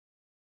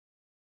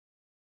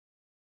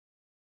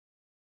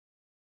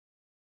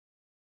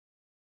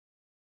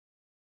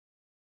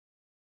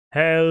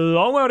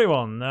Hello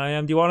everyone, I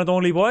am the one and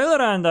only Boiler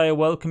and I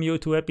welcome you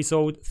to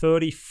episode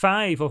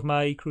 35 of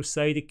my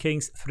Crusader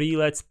Kings III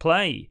Let's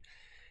Play.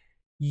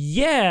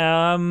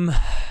 Yeah,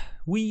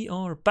 we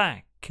are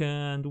back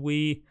and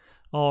we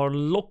are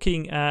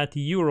looking at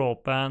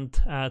Europe and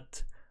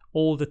at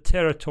all the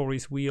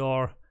territories we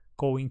are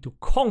going to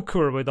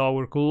conquer with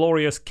our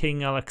glorious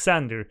King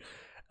Alexander.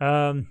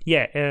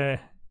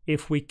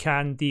 If we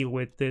can deal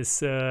with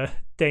this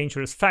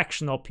dangerous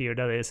faction up here,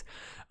 that is.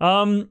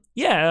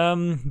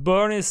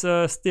 Bern is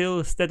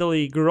still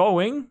steadily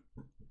growing,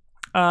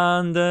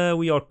 and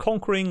we are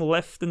conquering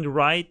left and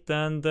right,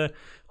 and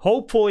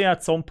hopefully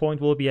at some point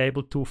we'll be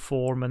able to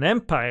form an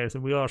empire. So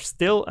we are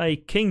still a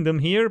kingdom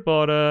here,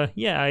 but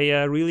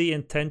I really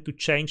intend to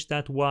change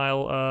that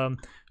while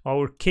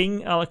our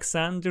King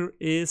Alexander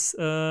is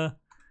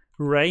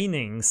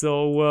reigning.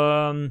 So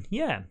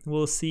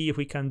we'll see if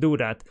we can do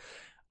that.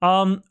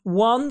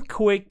 One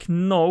quick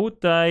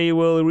note, I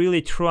will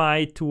really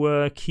try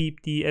to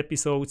keep the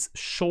episodes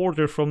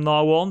shorter from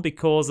now on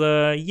because,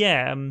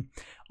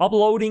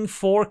 uploading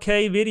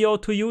 4K video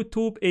to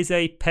YouTube is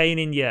a pain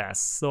in the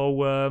ass.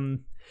 So,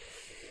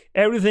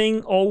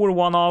 everything over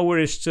 1 hour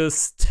is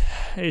just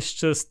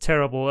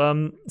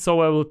terrible. So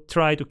I will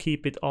try to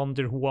keep it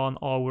under 1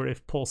 hour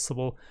if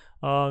possible,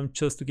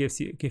 just to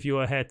give you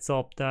a heads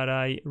up that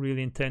I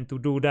really intend to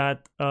do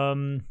that.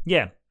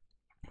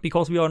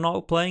 Because we are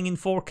now playing in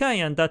 4K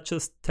and that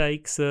just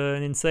takes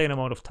an insane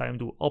amount of time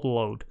to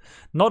upload.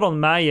 Not on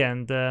my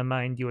end,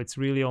 mind you, it's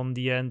really on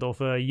the end of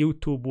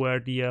YouTube where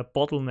the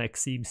bottleneck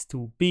seems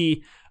to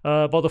be.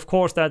 But of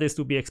course that is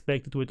to be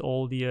expected with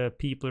all the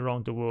people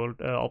around the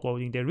world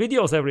uploading their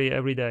videos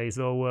every day.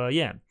 So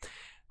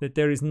that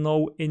there is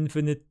no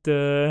infinite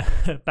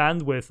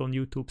bandwidth on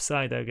YouTube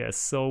side, I guess.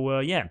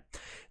 So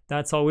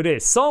that's how it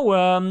is.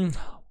 So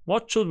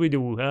what should we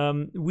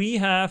do? We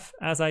have,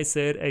 as I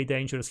said, a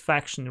dangerous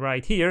faction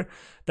right here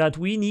that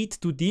we need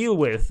to deal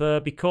with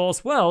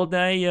because, well,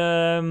 they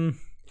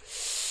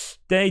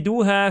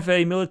do have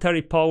a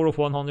military power of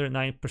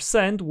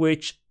 109%,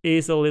 which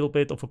is a little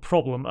bit of a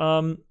problem.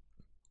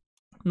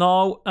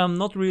 Now, I'm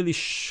not really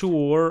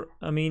sure.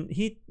 I mean,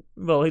 he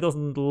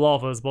doesn't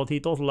love us, but he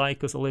does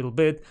like us a little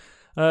bit.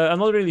 I'm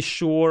not really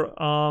sure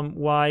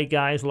why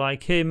guys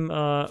like him,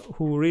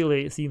 who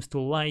really seems to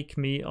like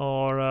me,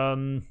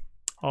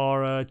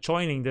 are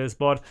joining this,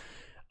 but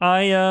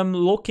I am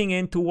looking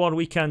into what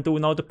we can do.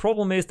 Now the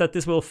problem is that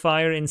this will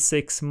fire in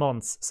 6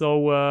 months,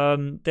 so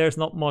there's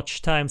not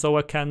much time, so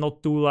I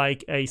cannot do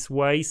like a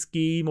sway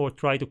scheme or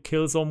try to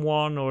kill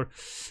someone, or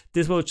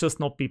this will just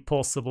not be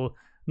possible.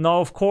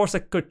 Now of course I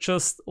could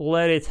just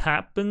let it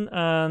happen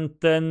and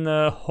then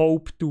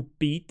hope to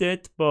beat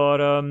it, but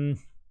I'm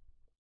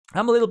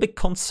a little bit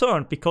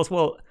concerned because,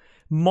 well,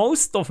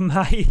 most of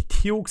my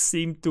dukes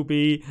seem to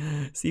be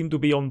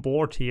on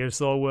board here,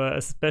 so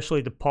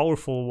especially the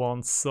powerful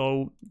ones,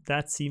 so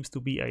that seems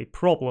to be a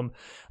problem.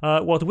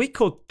 What we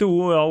could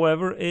do,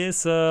 however,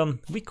 is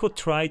we could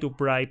try to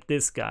bribe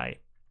this guy.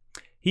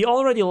 He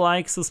already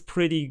likes us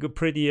pretty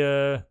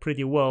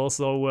well,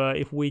 so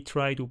if we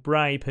try to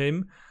bribe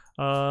him,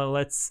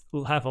 let's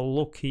have a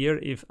look here.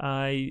 If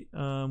I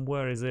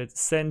where is it?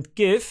 Send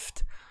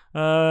gift.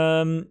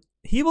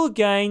 He will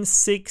gain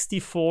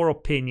 64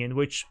 opinion,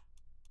 which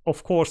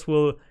of course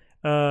will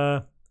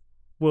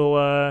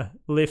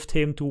lift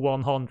him to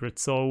 100,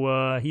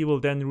 so he will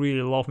then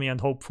really love me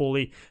and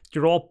hopefully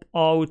drop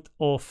out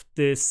of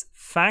this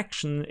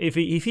faction. If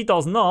he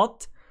does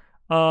not,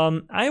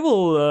 I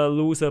will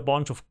lose a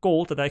bunch of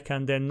gold that I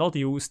can then not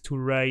use to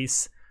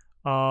raise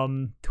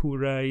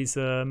mercenaries.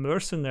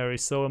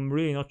 So I'm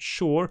really not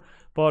sure,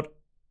 but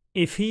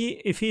if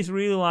he's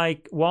really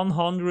like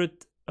 100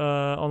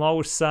 on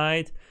our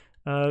side,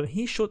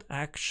 he should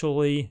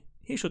actually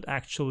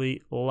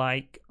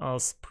like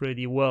us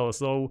pretty well,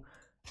 so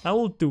I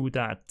will do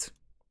that.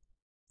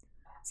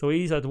 So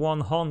he's at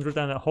 100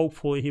 and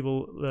hopefully he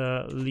will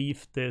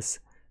leave this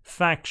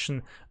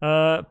faction.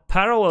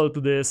 Parallel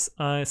to this,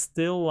 I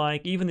still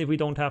like, even if we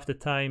don't have the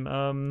time,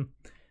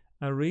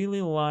 I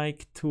really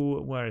like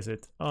to, where is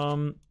it?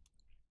 To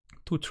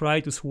try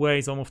to sway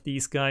some of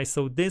these guys.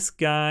 So this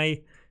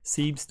guy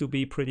seems to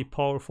be pretty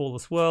powerful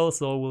as well,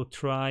 so we'll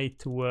try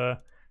to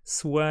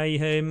sway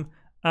him.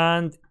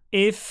 And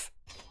if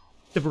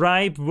the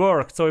bribe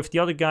worked, so if the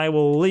other guy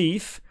will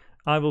leave,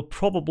 I will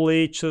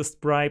probably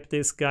just bribe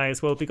this guy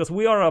as well, because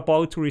we are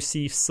about to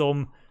receive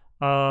some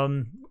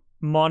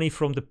money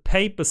from the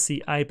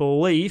papacy, I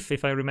believe,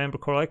 if I remember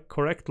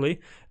correctly,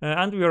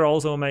 and we are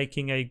also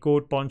making a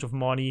good bunch of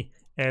money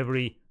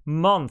every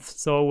month.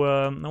 So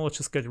I'll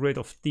just get rid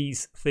of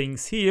these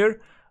things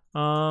here.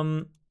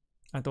 I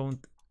can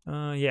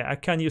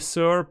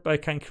usurp, I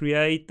can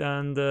create,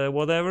 and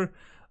whatever.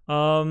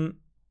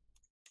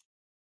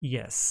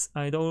 Yes,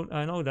 I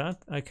know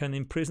that. I can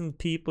imprison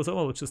people, so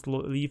I'll just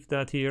leave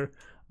that here.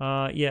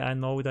 I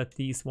know that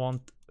these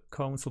want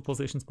council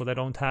positions, but I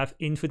don't have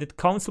infinite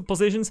council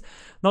positions.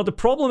 Now the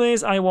problem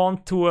is I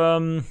want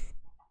to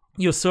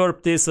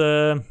usurp this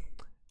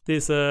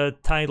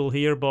title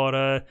here,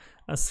 but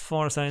As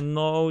far as I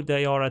know,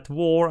 they are at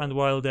war, and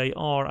while they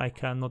are, I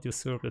cannot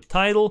usurp the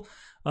title,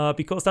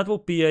 because that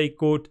would be a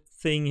good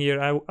thing here.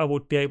 I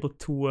would be able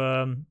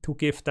to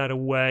give that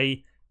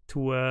away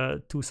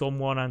to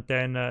someone, and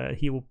then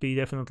he would be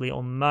definitely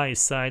on my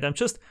side. I'm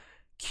just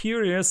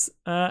curious.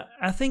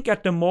 I think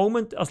at the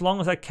moment, as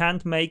long as I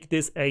can't make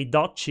this a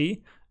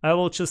duchy, I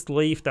will just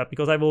leave that,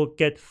 because I will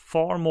get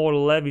far more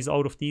levies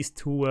out of these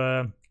two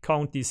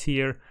counties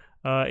here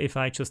if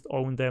I just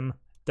own them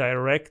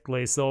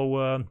directly.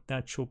 So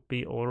that should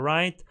be all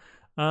right.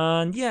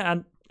 And yeah,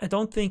 and I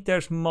don't think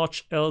there's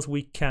much else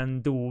we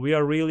can do. We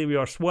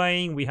are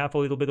swaying, we have a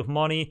little bit of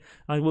money,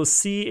 and we'll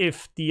see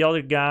if the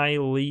other guy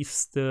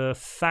leaves the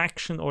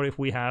faction or if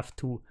we have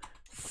to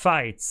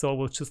fight. So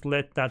we'll just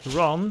let that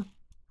run.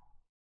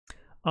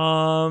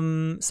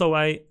 So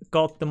I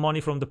got the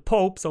money from the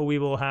Pope, so we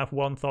will have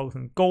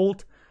 1,000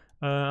 gold.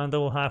 And I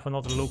will have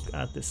another look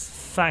at this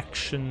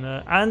faction.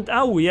 And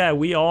oh yeah,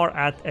 we are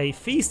at a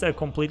feast. I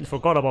completely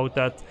forgot about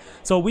that.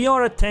 So we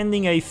are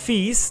attending a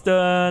feast.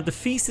 The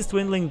feast is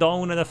dwindling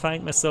down, and I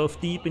find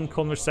myself deep in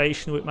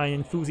conversation with my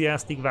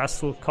enthusiastic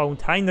vassal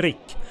Count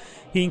Heinrich.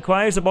 He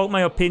inquires about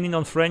my opinion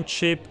on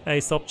friendship, a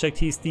subject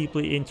he's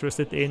deeply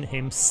interested in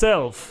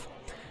himself.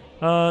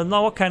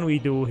 Now what can we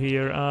do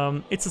here?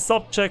 It's a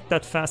subject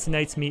that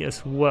fascinates me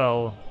as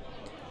well.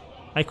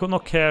 I could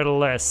not care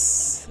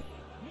less.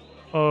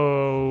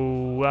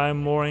 Oh,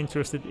 I'm more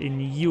interested in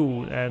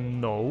you, and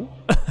no.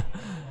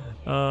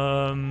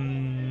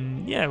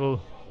 Yeah,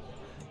 well,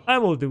 I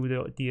will do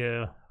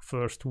the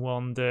first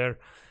one there.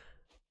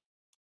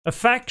 A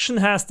faction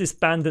has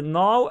disbanded.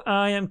 Now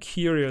I am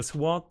curious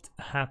what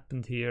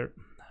happened here.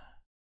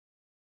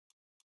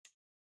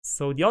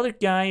 So the other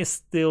guy is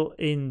still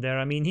in there.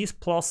 I mean, he's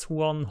plus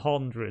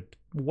 100.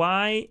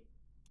 Why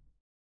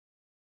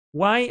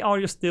are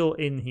you still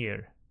in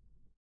here?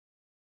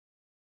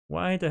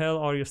 Why the hell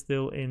are you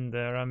still in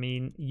there? I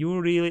mean,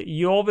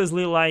 you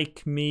obviously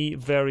like me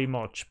very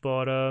much,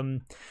 but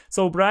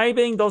so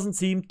bribing doesn't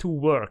seem to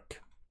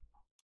work.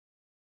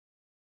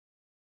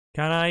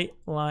 Can I,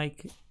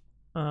 like,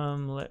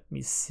 let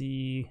me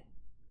see,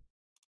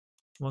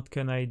 what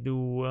can I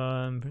do?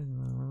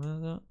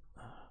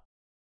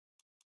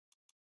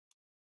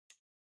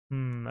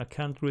 I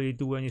can't really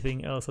do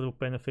anything else that will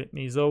benefit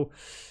me. So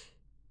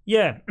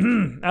yeah,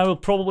 I will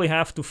probably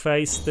have to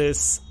face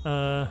this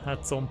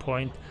at some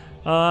point.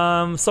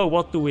 So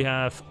what do we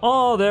have?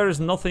 Oh, there is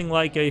nothing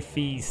like a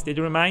feast. It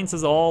reminds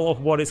us all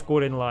of what is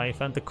good in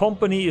life, and the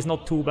company is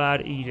not too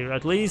bad either.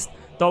 At least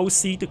those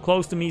seated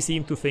close to me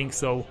seem to think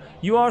so.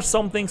 You are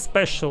something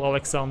special,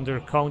 Alexander,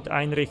 Count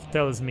Heinrich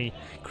tells me.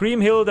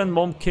 Kriemhild and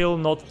Momkill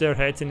nod their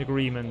heads in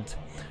agreement.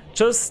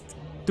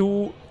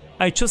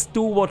 I just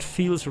do what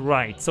feels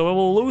right. So I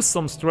will lose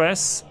some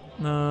stress.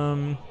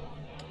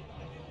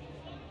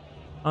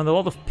 And a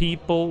lot of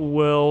people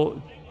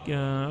will...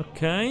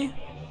 okay,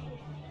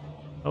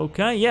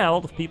 yeah, a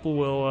lot of people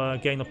will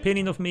gain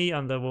opinion of me,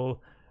 and they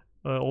will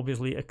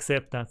obviously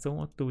accept that. So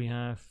what do we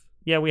have?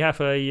 Yeah, we have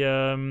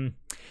a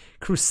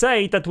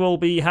crusade that will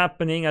be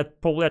happening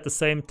at probably at the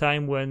same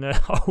time when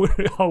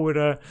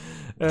our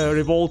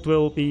revolt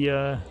will be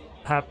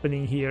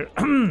happening here.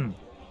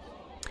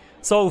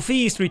 So,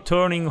 feast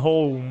returning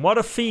home. What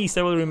a feast!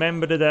 I will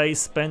remember the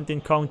days spent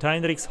in Count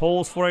Heinrich's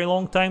halls for a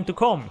long time to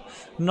come.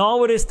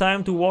 Now it is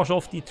time to wash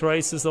off the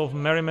traces of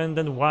merriment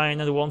and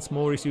wine and once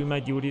more resume my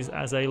duties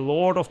as a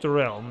lord of the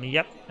realm.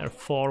 Yep,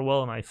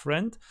 farewell, my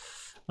friend.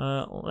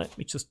 Let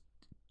me just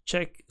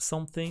check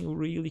something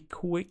really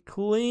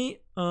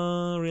quickly.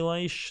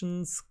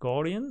 Relations,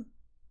 guardian.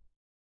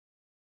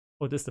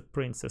 Oh, this is the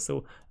princess.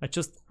 So, I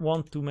just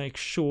want to make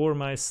sure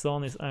my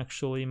son is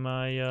actually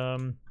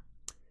my...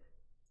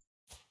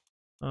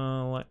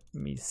 let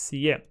me see.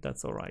 Yeah,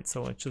 that's all right.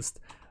 So I just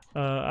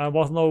I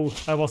was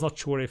not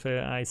sure if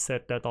I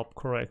set that up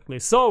correctly.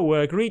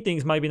 So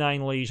greetings, my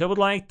benign liege. I would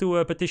like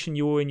to petition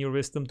you in your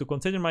wisdom to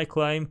consider my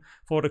claim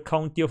for the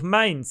county of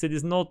Mainz. It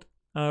is not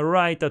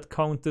right that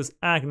Countess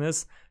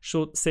Agnes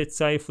should sit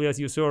safely as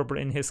usurper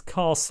in his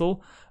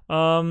castle,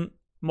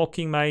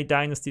 mocking my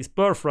dynasty's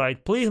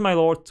birthright. Please, my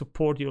lord,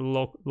 support your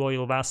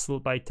loyal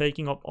vassal by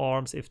taking up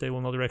arms if they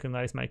will not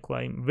recognize my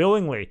claim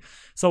willingly.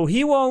 So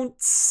he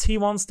wants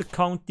the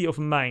county of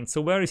Mainz.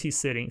 So where is he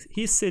sitting?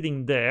 He's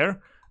sitting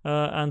there.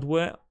 And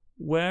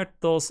where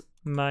does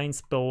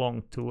Mainz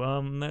belong to?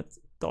 That's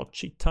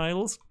duchy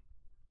titles.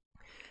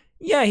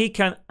 Yeah, he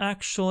can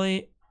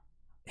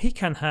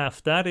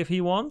have that if he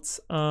wants.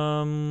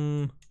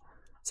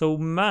 So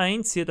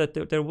Mainz, yeah, that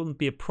there wouldn't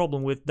be a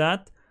problem with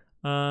that.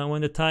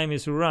 When the time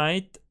is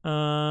right.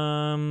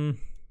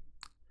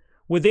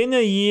 Within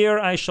a year,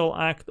 I shall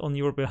act on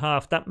your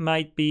behalf. That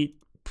might be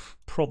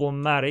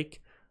problematic.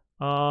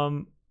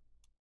 Well,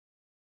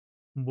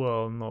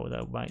 no,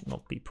 that might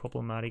not be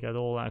problematic at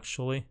all,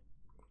 actually.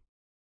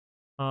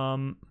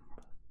 I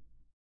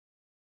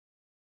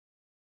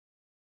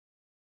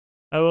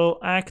will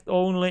act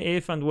only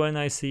if and when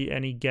I see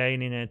any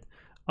gain in it.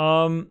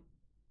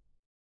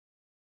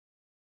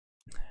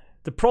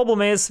 the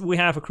problem is we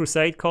have a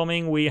crusade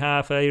coming, we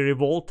have a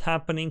revolt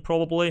happening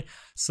probably,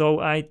 so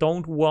I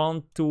don't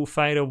want to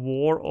fight a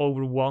war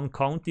over one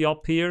county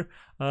up here.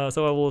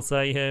 So I will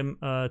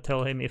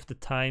tell him if the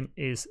time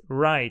is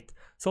right.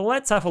 So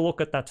let's have a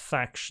look at that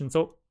faction.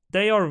 So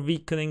they are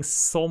weakening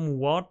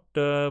somewhat,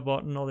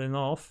 but not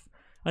enough.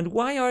 And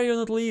why are you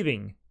not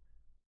leaving?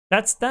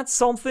 That's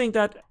something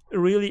that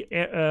really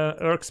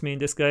irks me in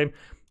this game.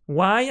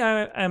 Why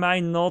am I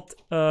not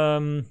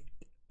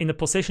in a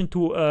position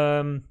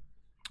to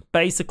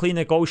basically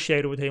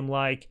negotiate with him,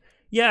 like,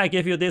 yeah, I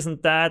give you this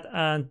and that,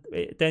 and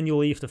then you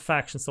leave the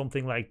faction,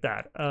 something like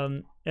that.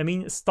 I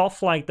mean,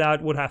 stuff like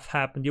that would have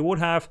happened. You would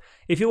have,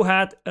 if you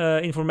had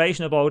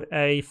information about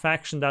a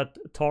faction that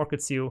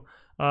targets you,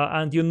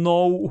 and you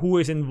know who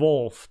is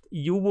involved,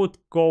 you would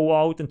go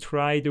out and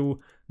try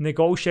to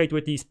negotiate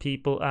with these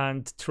people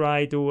and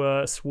try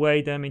to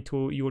sway them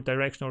into your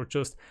direction, or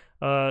just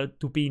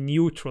to be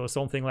neutral,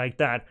 something like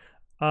that.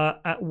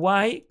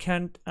 Why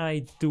can't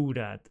I do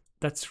that?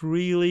 That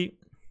really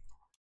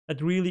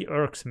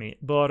irks me.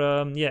 But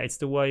yeah, it's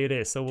the way it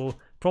is. So we'll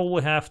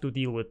probably have to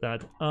deal with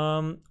that.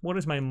 What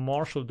is my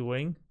marshal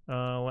doing?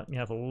 Let me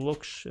have a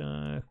look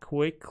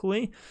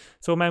quickly.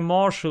 So my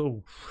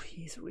marshal,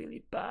 he's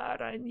really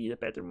bad. I need a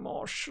better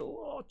marshal.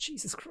 Oh,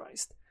 Jesus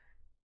Christ.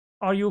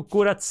 Are you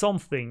good at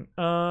something?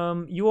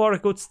 You are a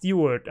good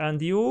steward,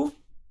 and you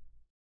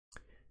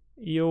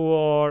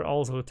are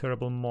also a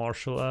terrible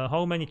marshal.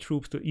 How many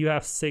troops do you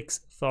have?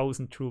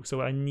 6,000 troops,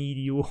 so I need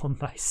you on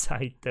my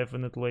side,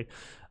 definitely.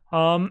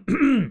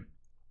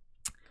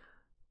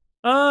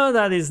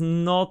 That is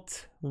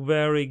not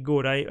very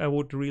good. I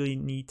would really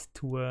need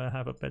to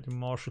have a better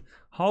marshal.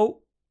 How?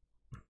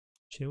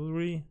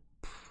 Chivalry?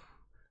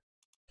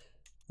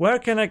 Where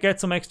can I get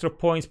some extra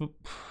points?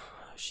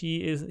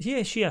 She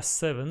has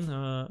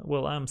 7.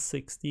 Well, I'm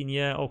 16.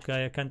 Yeah,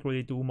 okay, I can't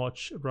really do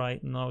much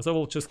right now, so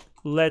we'll just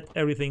let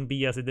everything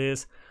be as it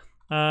is,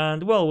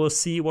 and well, we'll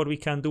see what we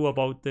can do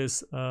about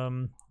this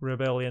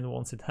rebellion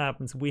once it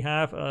happens. We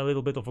have a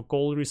little bit of a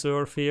gold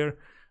reserve here,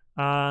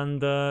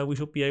 and we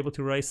should be able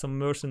to raise some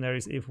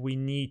mercenaries if we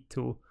need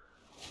to.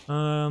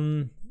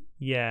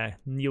 Yeah,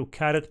 new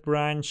cadet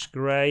branch,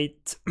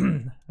 great.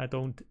 I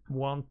don't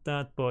want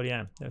that, but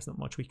yeah, there's not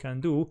much we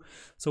can do.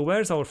 So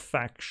where's our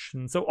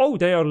faction? So, oh,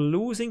 they are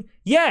losing.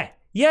 Yeah,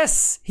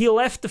 yes, he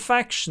left the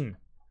faction.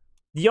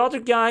 The other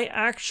guy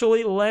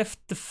actually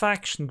left the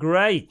faction,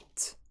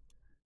 great.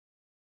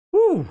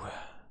 Whew.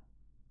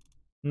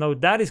 No,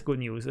 that is good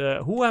news.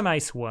 Who am I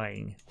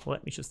swaying?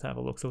 Let me just have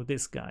a look. So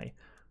this guy.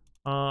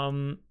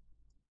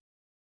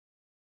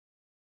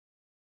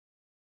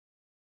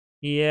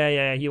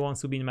 Yeah, he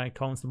wants to be in my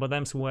council, but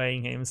I'm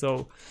swaying him.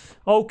 So,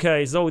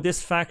 okay, so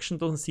this faction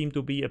doesn't seem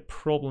to be a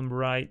problem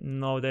right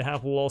now. They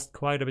have lost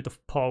quite a bit of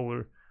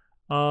power.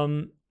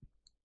 Of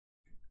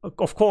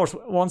course,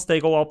 once they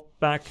go up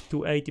back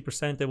to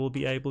 80%, they will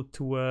be able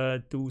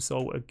to do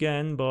so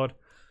again. But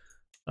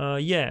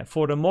yeah,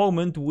 for the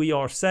moment, we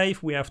are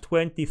safe. We have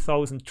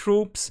 20,000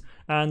 troops.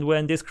 And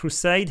when this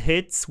crusade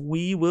hits,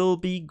 we will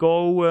be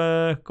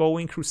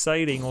going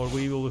crusading, or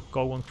we will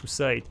go on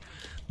crusade.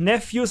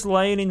 Nephew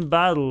slain in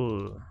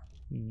battle.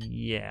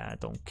 Yeah, I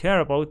don't care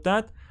about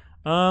that.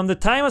 The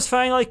time has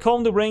finally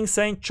come to bring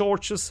St.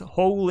 George's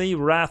holy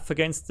wrath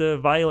against the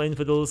vile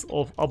infidels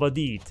of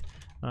Abadid.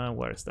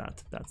 Where is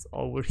that? That's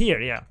over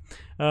here, yeah.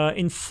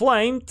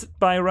 Inflamed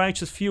by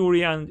righteous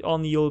fury and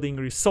unyielding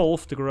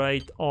resolve, the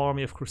great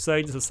army of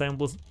Crusaders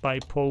assembled by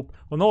Pope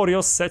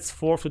Honorius sets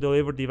forth to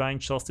deliver divine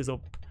justice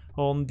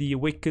on the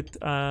wicked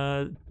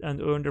and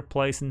earn their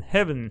place in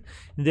heaven.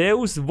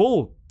 Deus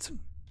vult.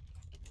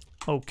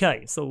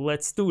 Okay, so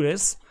let's do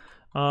this.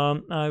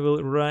 I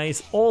will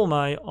raise all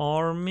my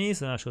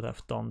armies. I should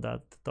have done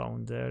that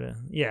down there.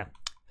 Yeah,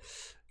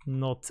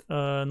 not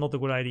a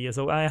good idea.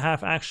 So I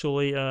have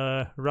actually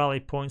rally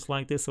points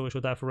like this, so I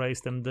should have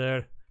raised them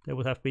there. They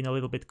would have been a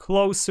little bit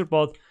closer,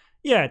 but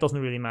yeah, it doesn't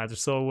really matter.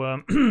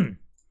 So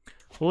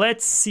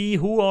let's see,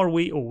 who are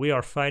we? Oh, we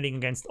are fighting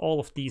against all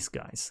of these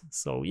guys.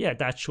 So yeah,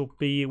 that should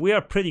be, we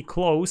are pretty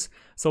close.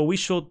 So we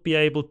should be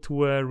able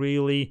to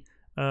really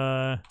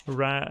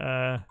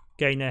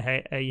gain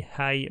a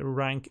high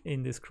rank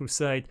in this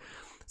crusade.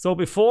 So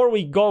before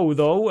we go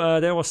though,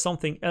 there was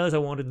something else I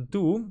wanted to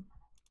do,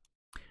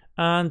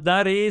 and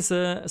that is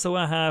so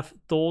I have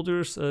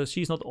daughters.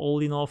 She's not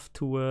old enough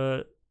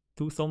to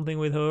do something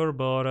with her,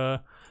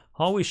 but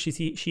how is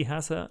she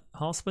has a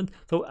husband.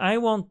 So I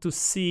want to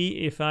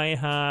see if I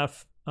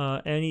have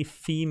any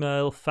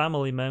female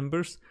family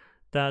members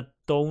that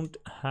don't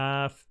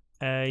have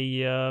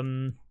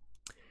a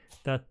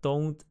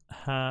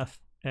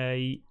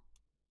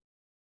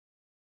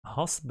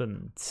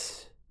husband.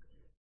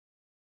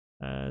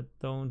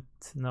 Don't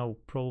know,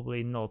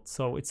 probably not,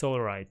 so it's all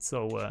right.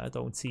 So I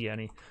don't see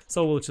any,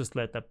 so we'll just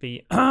let that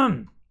be.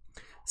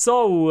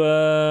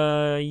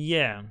 So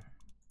yeah,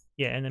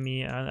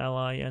 enemy and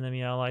ally,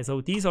 enemy ally.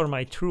 So these are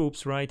my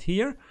troops right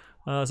here.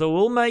 So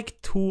we'll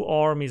make 2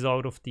 armies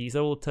out of these.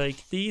 I will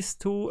take these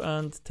 2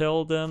 and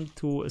tell them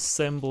to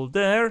assemble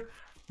there,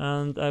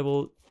 and I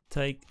will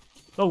take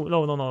Oh,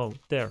 no,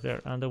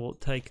 there. And I will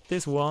take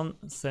this one,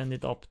 send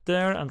it up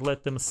there, and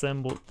let them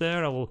assemble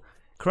there. I will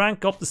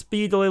crank up the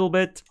speed a little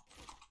bit.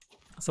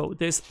 So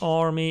this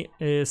army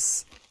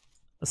is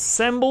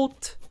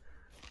assembled.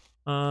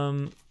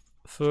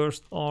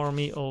 First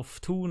army of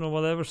Tonor or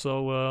whatever.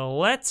 So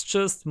let's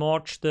just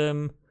march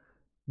them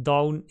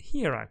down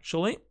here,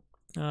 actually,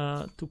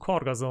 to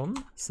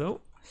Carcassonne.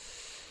 So...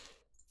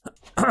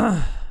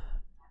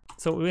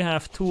 So we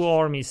have two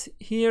armies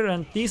here,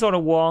 and these are the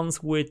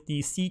ones with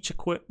the siege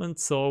equipment,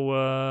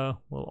 so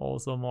we'll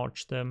also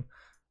march them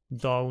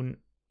down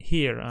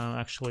here,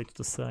 actually to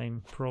the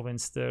same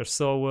province there.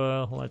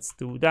 So let's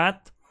do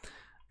that.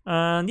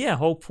 And yeah,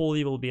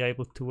 hopefully we'll be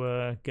able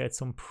to get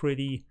some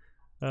pretty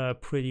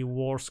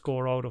war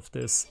score out of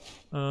this.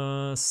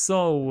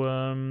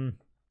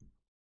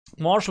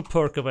 Martial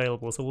perk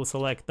available, so we'll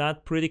select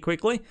that pretty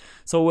quickly.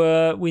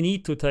 So we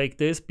need to take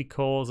this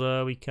because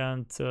we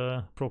can't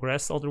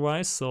progress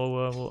otherwise, so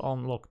we'll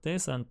unlock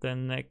this, and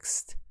then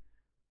next,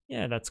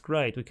 yeah, that's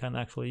great, we can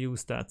actually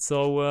use that.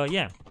 So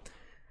yeah.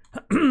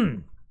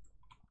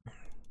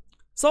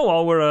 So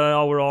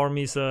our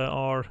armies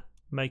are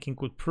making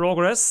good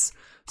progress.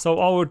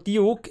 So our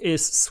Duke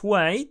is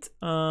swayed.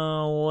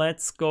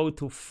 Let's go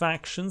to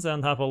factions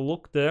and have a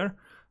look there.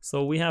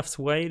 So we have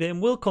swayed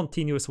him. We'll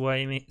continue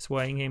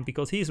swaying him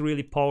because he's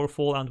really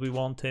powerful and we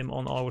want him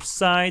on our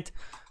side.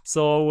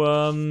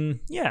 So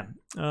yeah,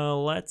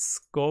 let's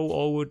go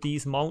over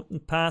these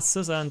mountain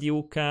passes, and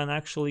you can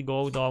actually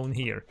go down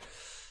here.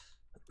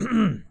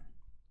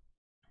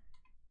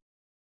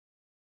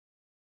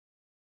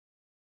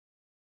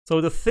 So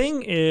the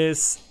thing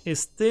is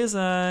this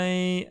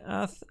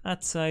I'd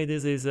say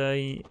this is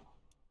a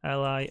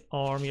ally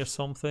army or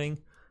something.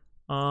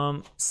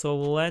 So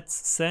let's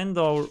send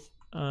our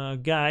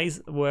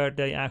guys where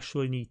they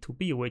actually need to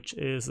be, which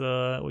is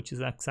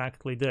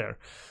exactly there.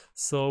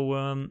 So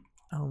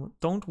I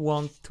don't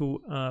want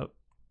to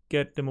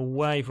get them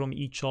away from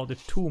each other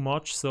too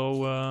much,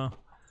 so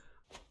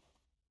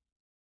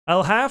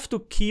I'll have to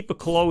keep a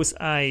close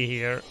eye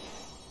here.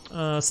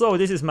 So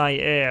this is my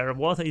heir.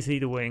 What is he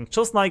doing?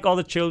 Just like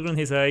other children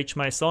his age,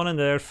 my son and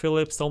heir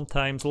Philip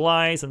sometimes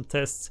lies and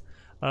tests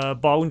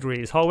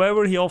boundaries.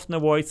 However, he often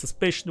avoids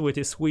suspicion with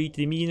his sweet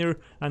demeanor,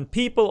 and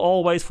people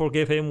always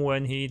forgive him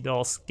when he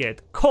does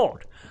get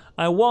caught.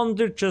 I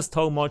wonder just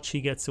how much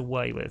he gets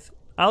away with.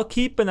 I'll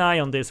keep an eye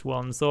on this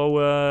one.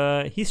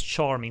 So he's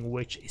charming,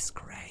 which is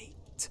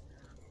great.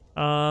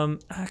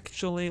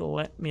 Actually,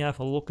 let me have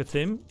a look at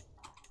him.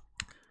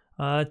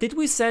 Did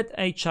we set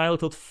a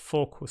childhood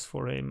focus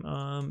for him?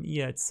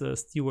 Yeah, it's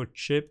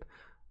stewardship.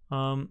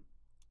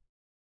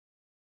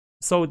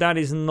 So that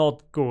is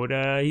not good.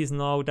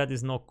 That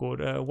is not good.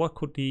 What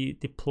could be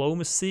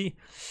diplomacy?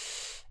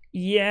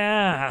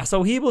 Yeah,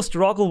 so he will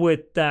struggle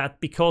with that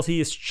because he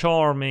is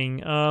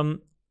charming.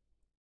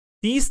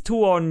 These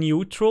two are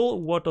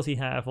neutral. What does he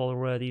have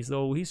already?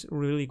 So he's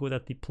really good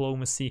at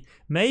diplomacy.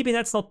 Maybe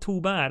that's not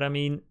too bad. I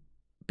mean,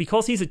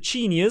 because he's a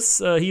genius,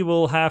 he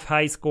will have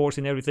high scores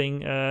in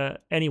everything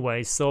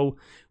anyway. So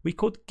we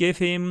could give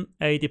him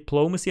a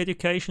diplomacy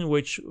education,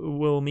 which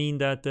will mean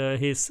that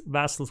his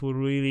vassals will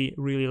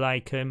really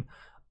like him.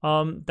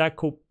 That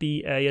could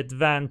be an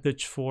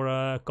advantage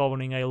for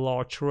governing a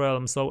large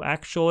realm. So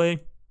actually,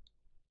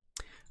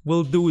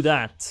 we'll do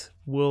that.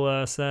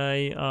 We'll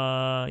say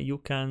you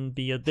can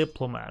be a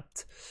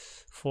diplomat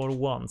for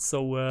once.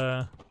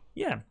 So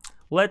yeah,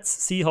 let's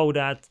see how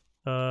that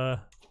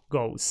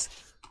goes.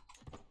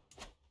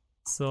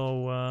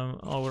 So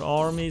our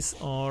armies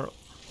are...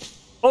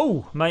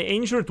 Oh, my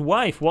injured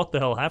wife! What the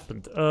hell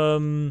happened?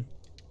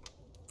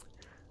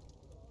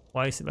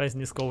 Why isn't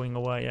this going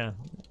away? Yeah.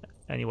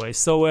 Anyway,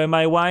 so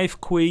my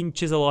wife, Queen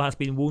Chisela, has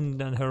been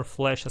wounded and her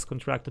flesh has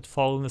contracted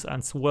foulness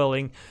and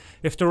swelling.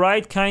 If the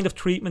right kind of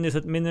treatment is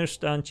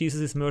administered and Jesus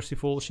is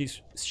merciful,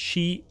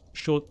 she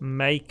should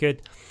make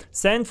it.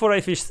 Send for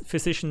a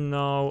physician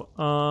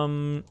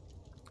now.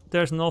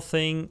 There's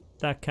nothing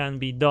that can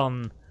be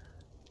done.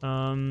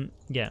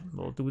 Yeah,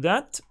 we'll do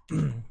that.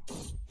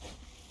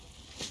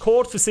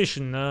 Court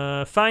physician.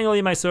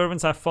 Finally, my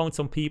servants have found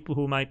some people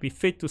who might be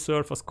fit to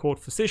serve as court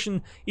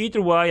physician.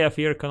 Either way, I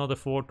fear I cannot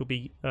afford to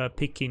be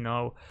picky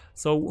now.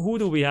 So who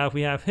do we have?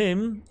 We have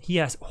him. He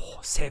has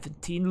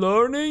 17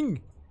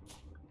 learning,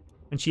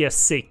 and she has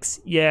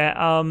 6.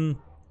 Yeah.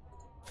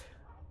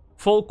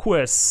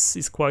 Folques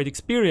is quite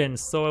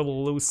experienced, so I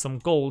will lose some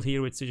gold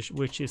here,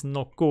 which is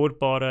not good,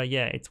 but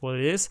yeah, it's what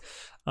it is.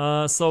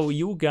 So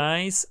you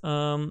guys,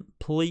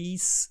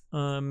 please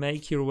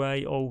make your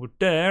way over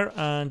there,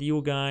 and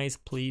you guys,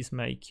 please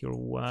make your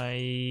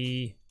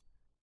way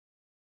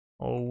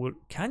over.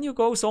 Can you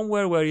go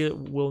somewhere where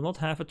you will not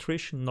have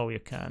attrition? No, you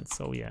can't.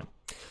 So yeah,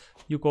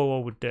 you go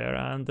over there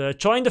and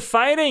join the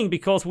fighting,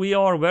 because we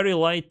are very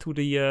late to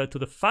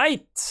the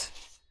fight.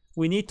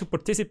 We need to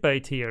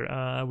participate here.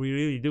 We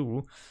really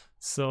do.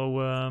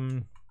 So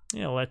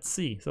yeah, let's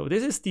see. So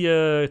this is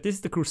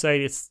the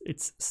Crusade.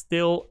 It's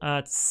still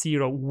at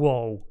 0.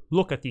 Whoa!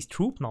 Look at these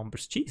troop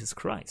numbers. Jesus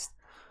Christ!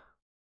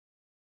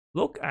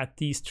 Look at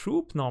these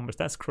troop numbers.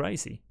 That's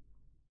crazy.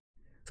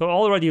 So I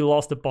already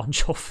lost a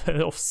bunch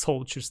of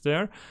soldiers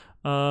there.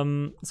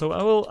 So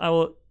I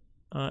will.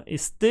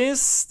 Is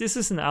this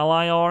is an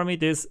ally army?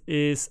 This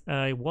is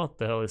a, what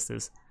the hell is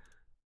this?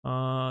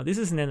 This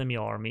is an enemy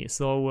army.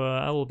 So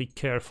I will be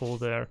careful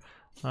there.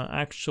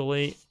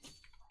 Actually,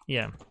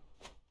 yeah.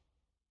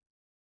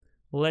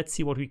 Let's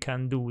see what we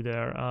can do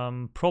there.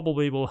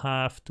 Probably we'll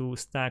have to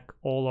stack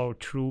all our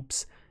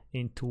troops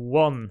into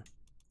one.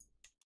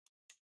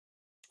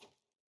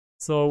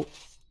 So,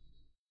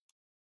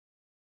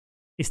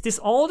 is this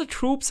all the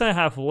troops I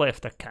have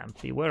left? That can't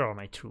be. Where are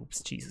my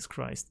troops? Jesus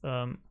Christ.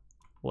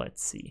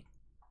 Let's see.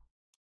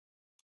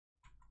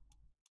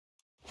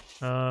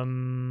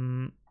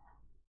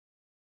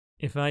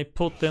 If I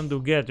put them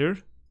together,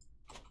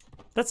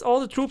 that's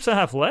all the troops I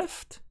have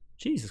left?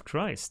 Jesus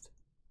Christ.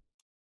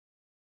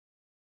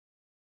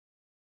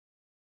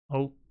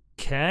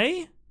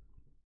 Okay.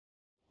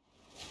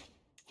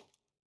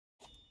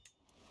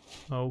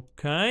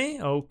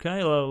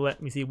 Okay, well,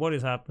 let me see what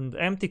has happened.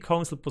 Empty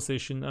council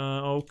position,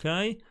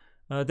 okay.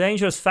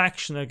 Dangerous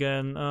faction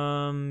again,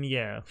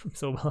 yeah,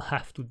 so we'll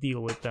have to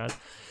deal with that.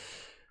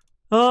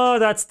 Oh,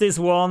 that's this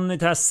one.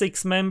 It has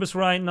 6 members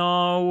right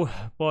now,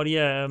 but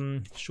yeah,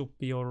 should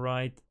be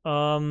alright.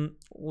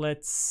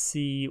 Let's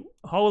see,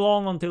 how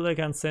long until I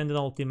can send an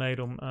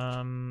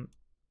ultimatum?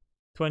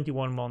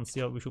 21 months,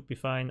 yeah, we should be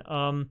fine.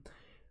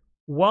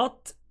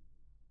 What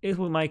is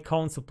with my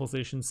council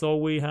position? So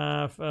we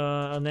have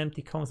an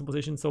empty council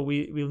position, so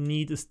we will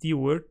need a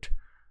steward.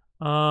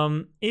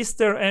 Is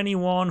there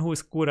anyone who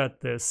is good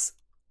at this?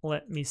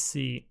 Let me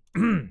see.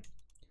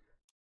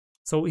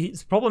 So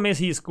his problem is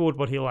he's good,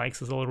 but he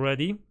likes us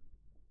already.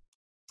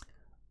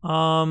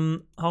 How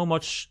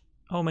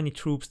many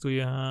troops do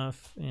you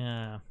have?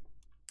 Yeah.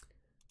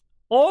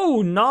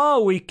 Oh, now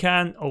we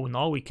can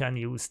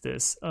use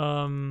this.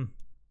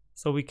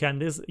 So we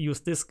can use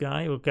this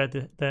guy. We'll get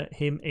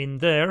him in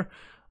there.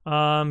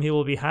 He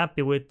will be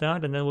happy with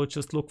that, and then we'll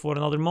just look for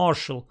another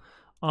marshal.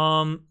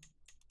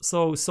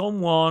 So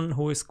someone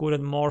who is good at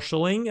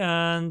marshalling,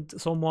 and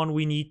someone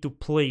we need to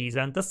please,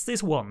 and that's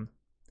this one.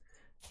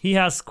 He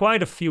has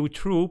quite a few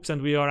troops,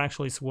 and we are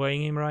actually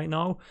swaying him right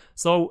now.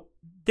 So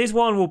this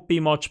one would be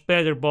much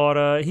better,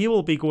 but he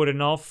will be good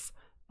enough,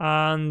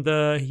 and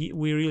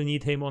we really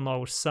need him on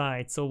our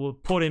side. So we'll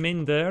put him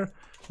in there,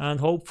 and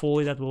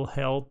hopefully that will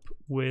help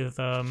with,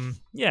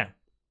 yeah.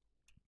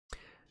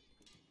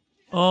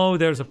 Oh,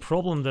 there's a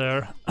problem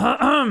there.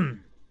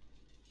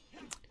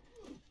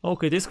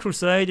 Okay, this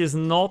crusade is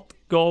not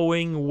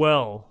going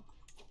well.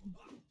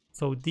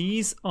 So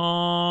these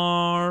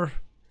are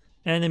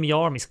enemy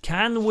armies.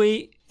 Can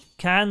we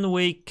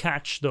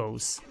catch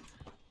those?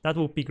 That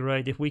would be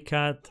great if we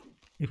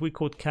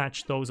could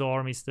catch those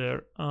armies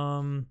there.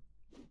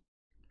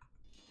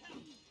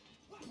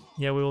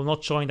 Yeah, we will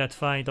not join that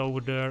fight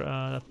over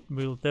there.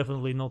 We'll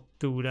definitely not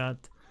do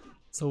that.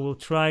 So we'll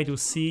try to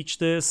siege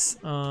this.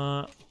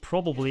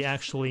 Probably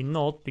actually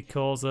not,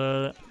 because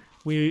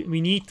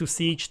we need to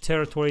siege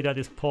territory that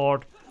is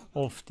part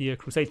of the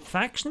Crusade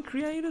faction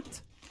created.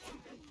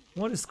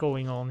 What is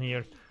going on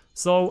here?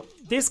 So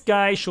this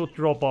guy should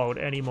drop out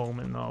any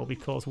moment now,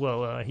 because,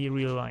 well, he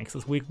really likes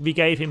us. We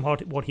gave him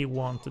what he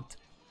wanted.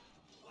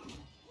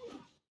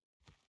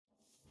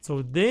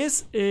 So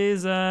this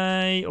is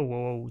a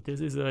this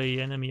is a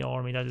enemy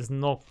army that is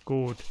not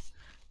good.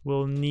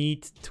 We'll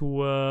need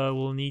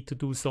to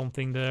do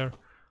something there.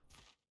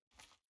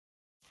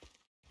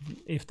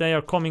 If they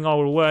are coming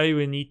our way,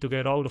 we need to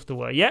get out of the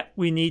way. Yeah,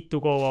 we need to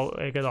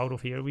get out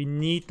of here. We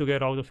need to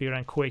get out of here,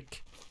 and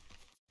quick.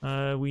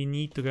 We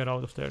need to get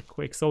out of there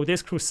quick. So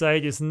this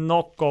crusade is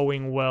not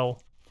going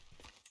well.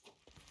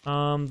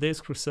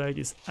 This crusade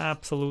is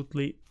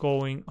absolutely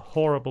going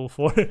horrible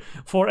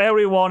for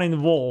everyone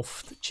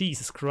involved.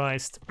 Jesus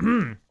Christ.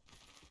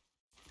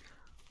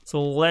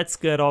 So let's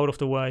get out of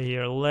the way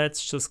here.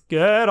 Let's just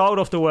get out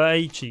of the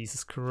way.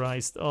 Jesus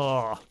Christ.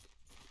 Oh,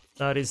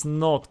 that is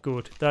not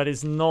good. That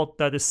is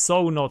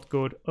so not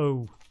good.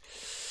 Oh.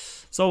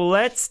 So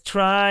let's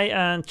try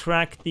and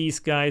track these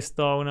guys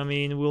down. I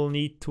mean, we'll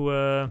need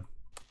to,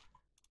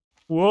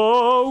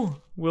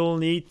 whoa! We'll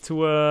need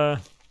to,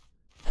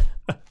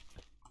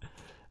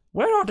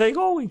 where are they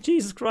going?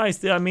 Jesus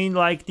Christ. I mean,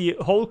 like, the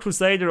whole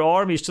Crusader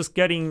army is just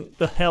getting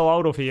the hell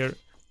out of here.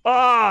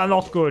 Ah,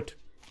 not good.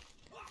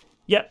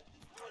 Yeah.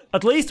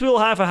 At least we'll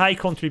have a high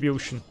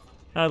contribution.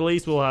 At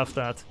least we'll have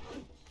that.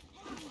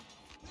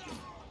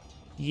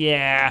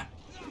 Yeah.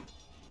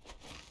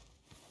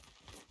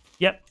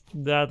 Yep.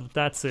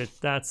 That's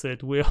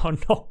it. We are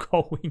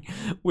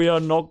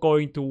not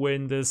going to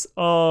win this.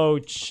 Oh,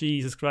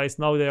 Jesus Christ.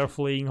 Now they are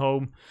fleeing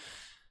home.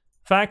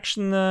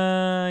 Faction,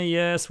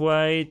 yes,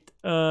 wait.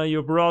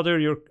 Your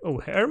brother, oh,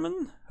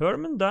 Herman?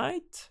 Herman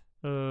died?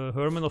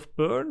 Herman of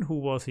Bern? Who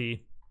was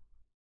he?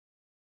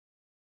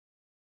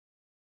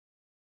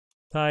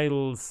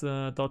 Titles,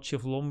 Duchy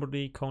of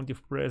Lombardy, County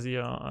of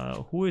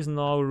Brescia. Who is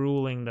now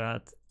ruling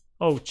that?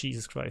 Oh,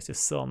 Jesus Christ, his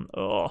son.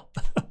 Oh.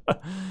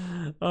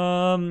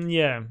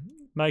 Yeah.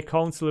 My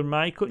counselor,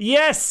 Michael.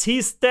 Yes,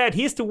 he's dead.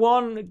 He's the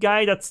one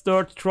guy that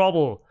stirred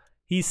trouble.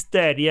 He's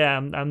dead. Yeah,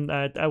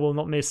 I will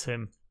not miss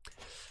him.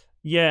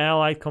 Yeah,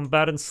 allied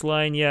combatant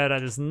slain. Yeah,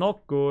 that is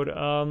not good.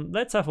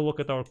 Let's have a look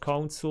at our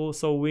council.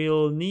 So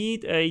we'll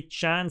need a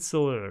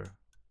chancellor.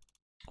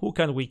 Who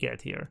can we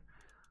get here?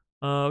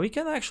 We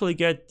can actually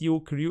get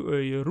Duke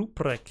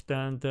Ruprecht,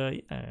 and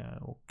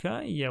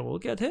okay, yeah, we'll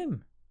get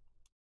him.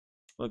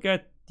 We'll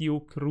get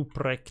Duke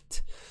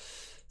Ruprecht.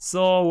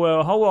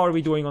 So how are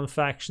we doing on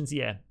factions?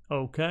 Yeah,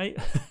 okay.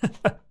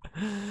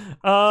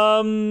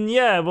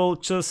 Yeah, we'll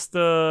just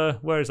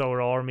where's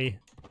our army?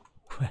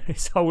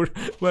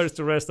 Where's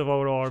the rest of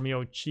our army?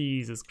 Oh,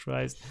 Jesus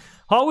Christ.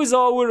 How is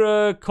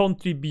our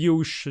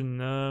contribution?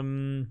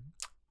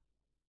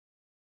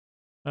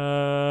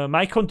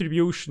 My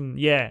contribution,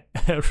 yeah,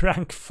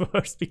 rank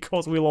first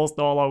because we lost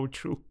all our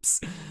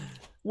troops.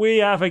 We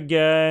have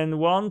again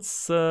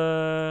once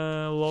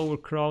lower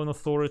crown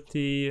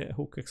authority,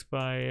 hook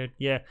expired.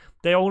 Yeah,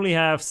 they only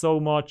have so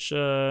much.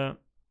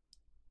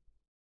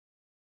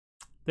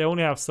 They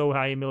only have so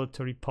high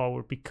military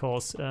power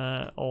because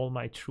all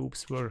my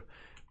troops were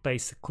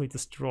basically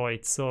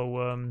destroyed.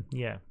 So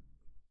yeah.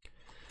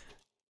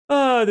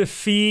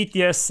 Defeat.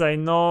 Yes, I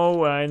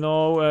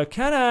know.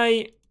 Can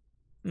I?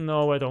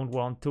 No, I don't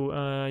want to.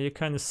 You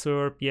can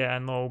usurp. Yeah, I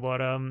know, but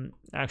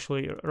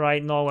actually,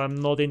 right now I'm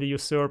not in the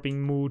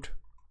usurping mood.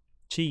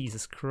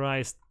 Jesus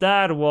Christ,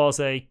 that was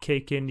a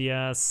kick in the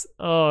ass.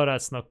 Oh,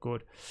 that's not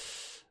good.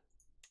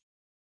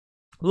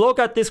 Look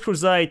at this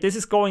crusade. This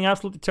is going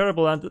absolutely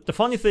terrible. And the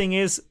funny thing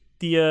is,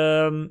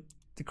 the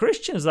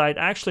Christian side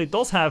actually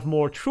does have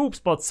more troops,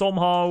 but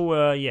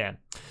somehow, yeah,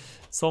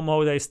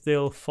 somehow they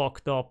still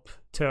fucked up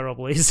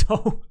terribly.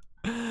 So.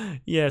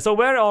 Yeah, so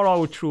where are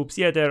our troops?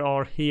 Yeah, they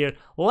are here.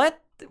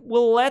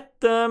 We'll let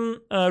them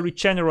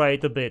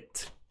regenerate a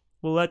bit.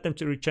 We'll let them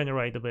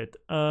regenerate a bit,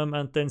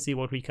 and then see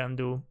what we can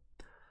do.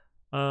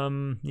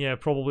 Yeah,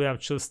 probably I've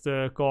just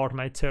guard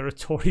my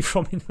territory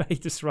from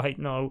invaders right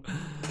now.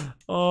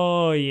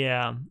 Oh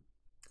yeah,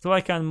 so I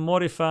can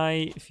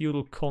modify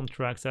feudal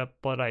contracts,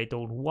 but I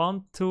don't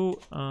want to.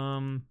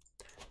 And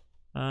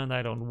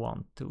I don't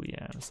want to.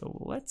 Yeah, so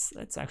let's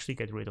actually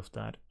get rid of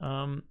that.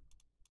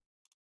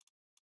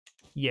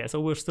 Yeah,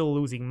 so we're still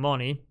losing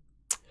money.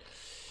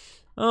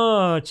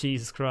 Oh,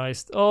 Jesus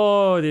Christ.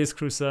 Oh, this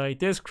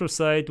crusade. This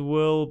crusade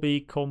will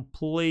be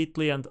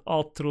completely and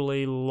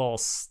utterly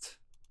lost.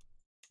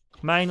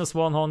 Minus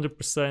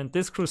 100%.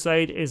 This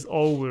crusade is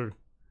over.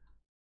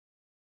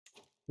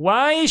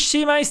 Why is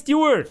she my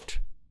steward?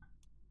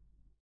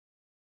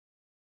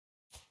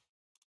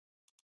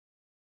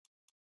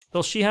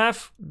 Does she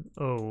have...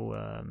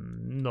 Oh,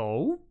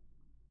 no.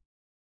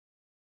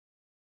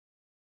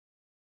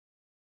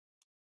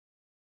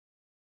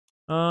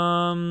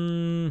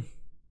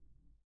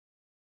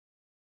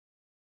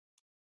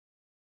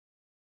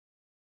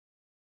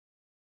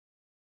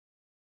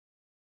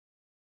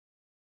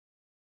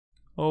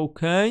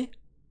 Okay.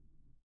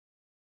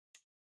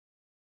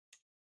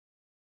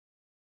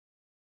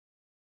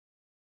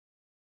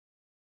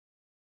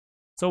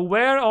 So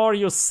where are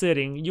you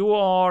sitting? You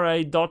are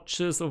a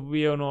Duchess of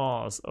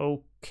Viennoise.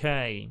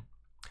 Okay.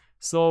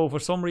 So for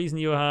some reason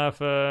you have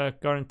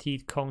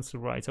guaranteed council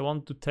rights. I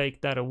want to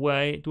take that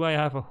away. Do I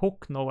have a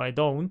hook? No, I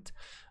don't.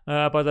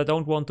 But I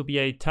don't want to be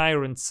a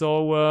tyrant.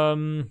 So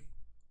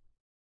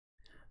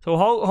so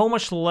how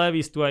much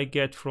levies do I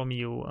get from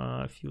you?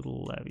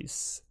 Feudal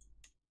levies.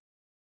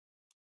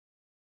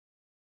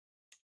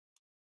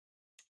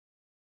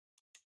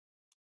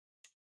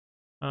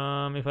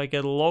 If I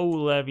get low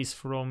levies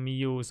from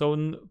you.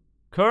 So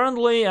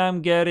currently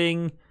I'm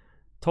getting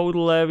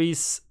total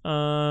levies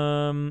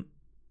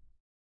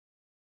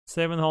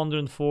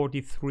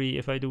 743.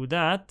 If I do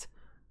that,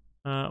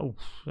 oh,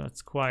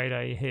 that's quite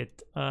a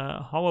hit.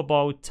 How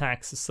about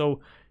taxes?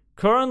 So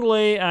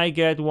currently I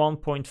get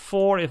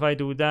 1.4. If I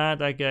do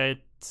that, I get,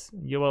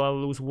 yeah, well,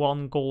 I'll lose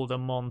 1 gold a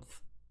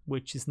month,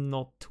 which is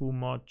not too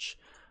much.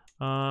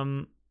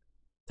 Title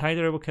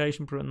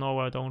revocation, no,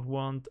 I don't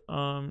want.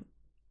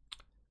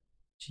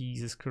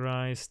 Jesus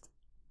Christ.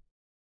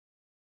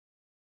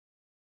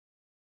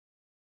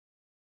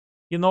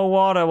 You know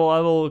what? I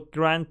will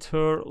grant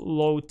her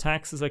low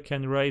taxes. I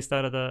can raise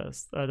that at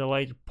a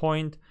later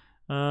point,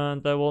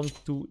 and I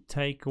want to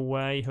take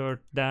away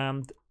her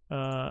damned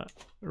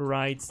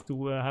rights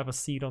to have a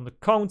seat on the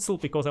council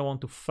because I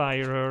want to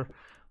fire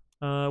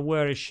her.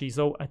 Where is she?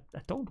 So I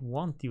don't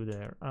want you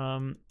there.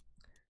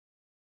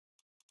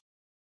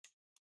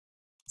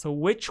 So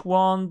which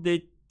one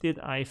did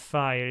I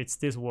fire? It's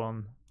this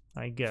one,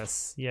 I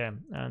guess. Yeah,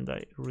 and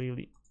I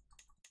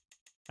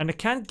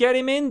can't get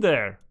him in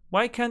there.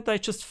 Why can't I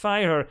just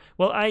fire her?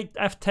 Well,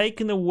 I've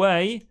taken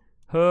away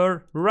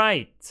her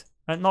right,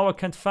 and now I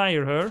can't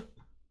fire her.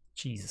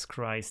 Jesus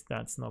Christ,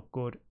 that's not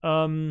good.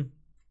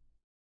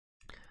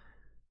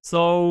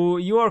 So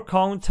you are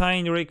Count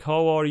Heinrich.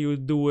 How are you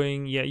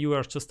doing? Yeah, you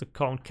are just a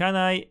count.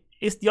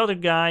 Is the other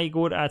guy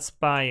good at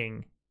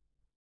spying?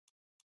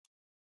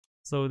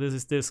 So this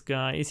is this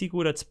guy. Is he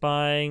good at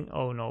spying?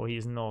 Oh no,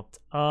 he's not.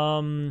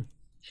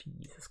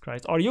 Jesus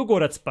Christ. Are you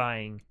good at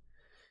spying?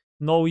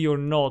 No, you're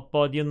not,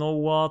 but you know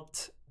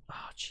what?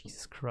 Oh,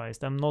 Jesus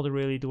Christ, I'm not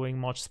really doing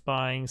much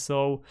spying.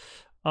 So,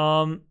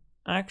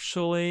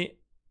 actually,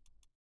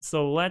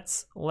 so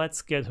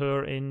let's get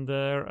her in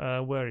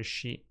there. Where is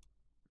she?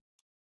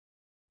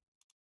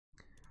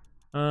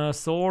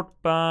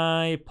 Sort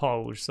by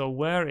power. So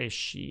where is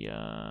she?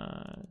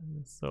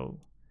 So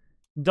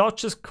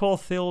Duchess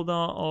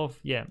Clothilda of,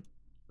 yeah,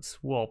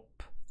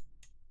 swap.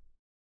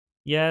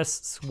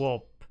 Yes,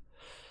 swap.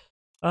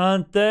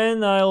 And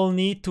then I'll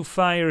need to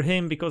fire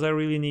him because I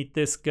really need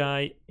this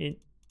guy in.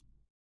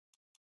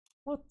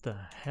 What the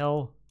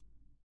hell?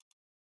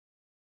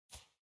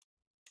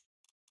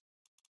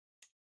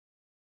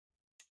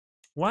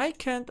 Why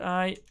can't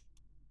I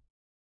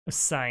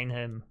assign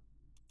him?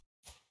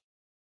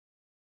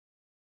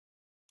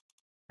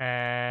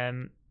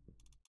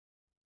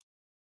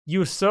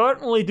 You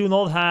certainly do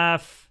not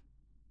have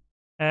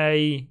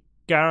a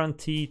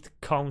guaranteed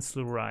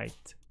council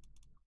right.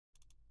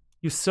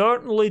 You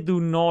certainly do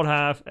not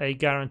have a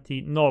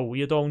guaranteed... No,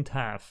 you don't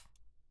have.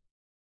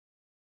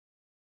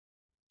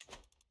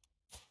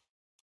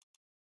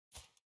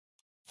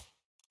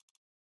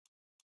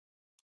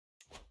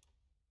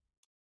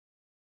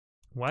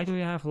 Why do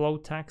you have low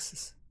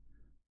taxes?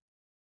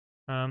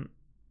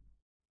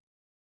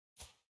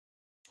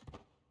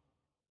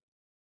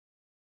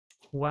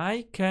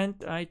 Why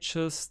can't I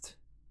just...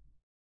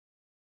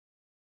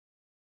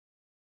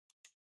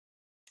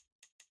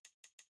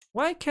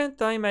 Why can't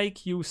I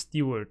make you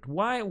steward?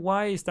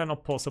 Why is that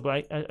not possible?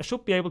 I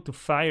should be able to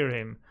fire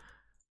him.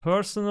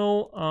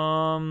 Personal,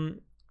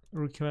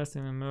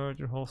 requesting a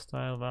murder,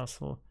 hostile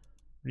vassal,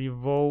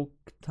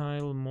 revoke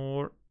tile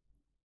more.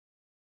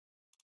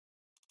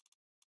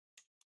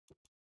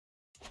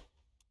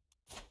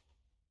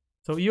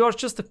 So you are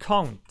just a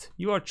count.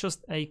 You are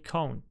just a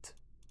count.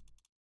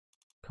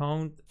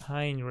 Count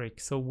Heinrich.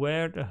 So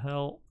where the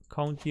hell?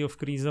 County of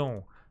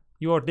Grison.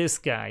 You are this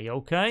guy,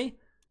 okay?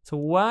 So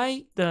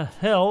why the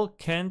hell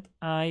can't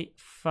I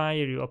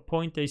fire you?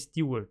 Appoint a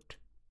steward.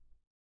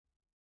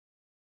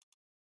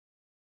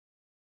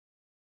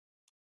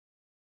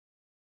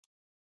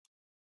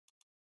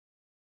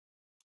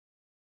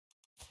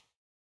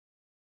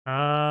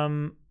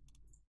 I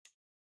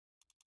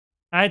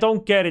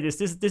don't get it.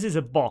 This is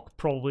a bug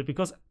probably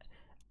because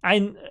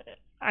I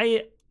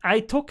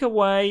took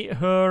away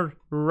her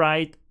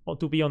right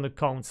to be on the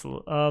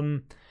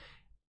council.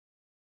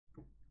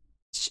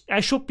 I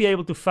should be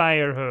able to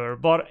fire her,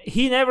 but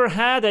he never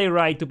had a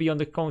right to be on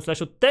the council. I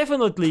should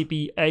definitely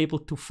be able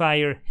to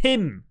fire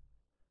him.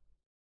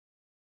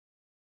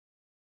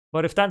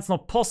 But if that's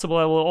not possible,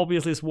 I will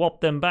obviously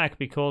swap them back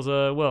because,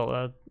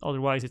 well,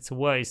 otherwise it's a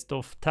waste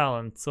of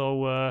talent.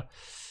 So,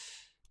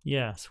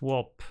 yeah,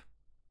 swap.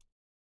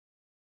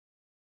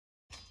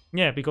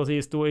 Yeah, because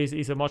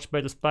he's a much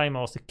better spy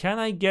master. Can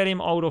I get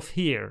him out of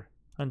here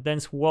and then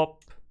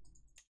swap?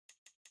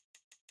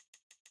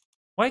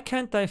 Why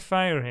can't I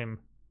fire him?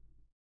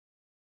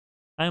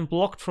 I'm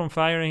blocked from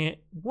firing him.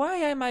 Why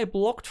am I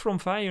blocked from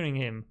firing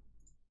him?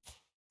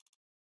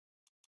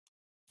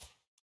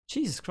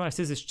 Jesus Christ,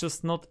 this is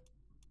just not...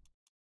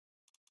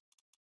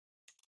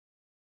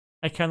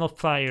 I cannot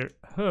fire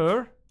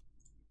her.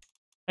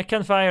 I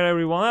can fire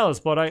everyone else,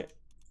 but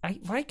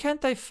why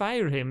can't I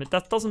fire him?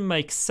 That doesn't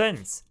make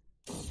sense.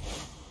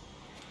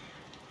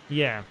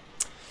 Yeah.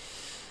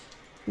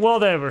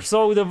 Whatever.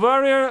 So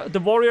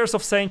the warriors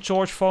of St.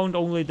 George found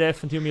only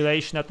death and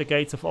humiliation at the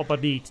gates of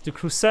Abadit. The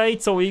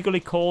Crusade, so eagerly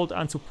called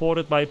and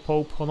supported by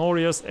Pope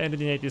Honorius,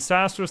 ended in a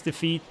disastrous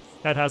defeat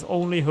that has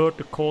only hurt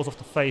the cause of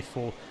the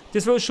faithful.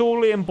 This will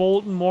surely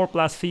embolden more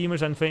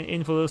blasphemers and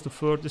infidels to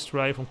further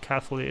stray from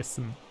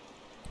Catholicism.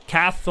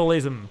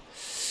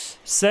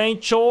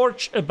 St.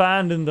 George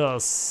abandoned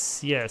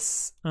us.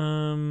 Yes.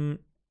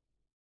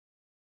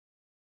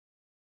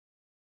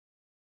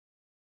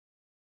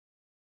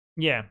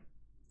 Yeah.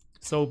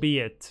 So be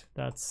it.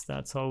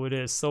 That's how it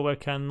is. So I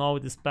can now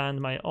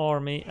disband my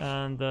army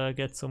and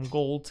get some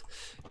gold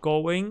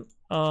going.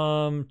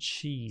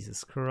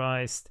 Jesus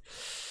Christ.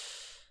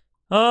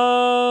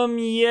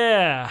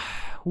 Yeah.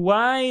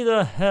 Why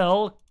the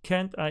hell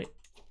can't I...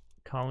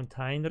 Count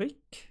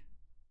Heinrich?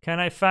 Can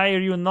I fire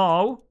you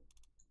now?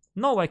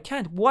 No, I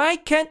can't. Why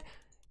can't...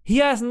 He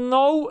has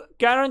no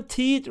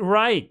guaranteed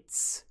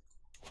rights.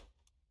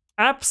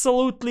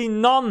 Absolutely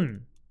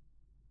none.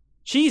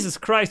 Jesus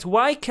Christ,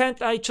 why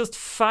can't I just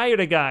fire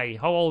the guy?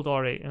 How old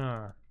are they?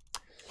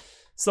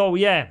 So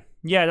yeah,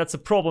 that's a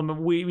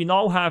problem. We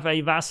now have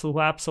a vassal who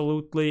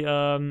absolutely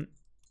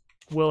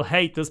will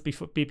hate us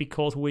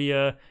because we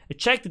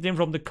ejected him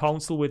from the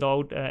council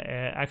without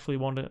actually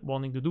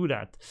wanting to do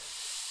that.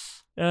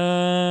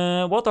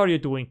 What are you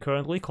doing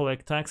currently?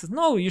 Collect taxes?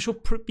 No, you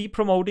should be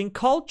promoting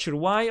culture.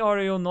 Why are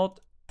you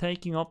not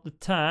taking up the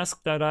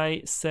task that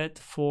I set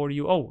for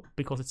you? Oh,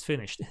 because it's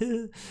finished.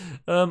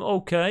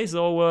 Okay,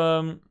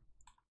 so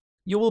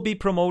you will be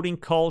promoting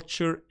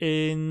culture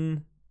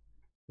in...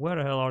 Where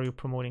the hell are you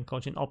promoting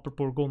culture? In Upper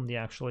Burgundy,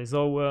 actually.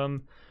 So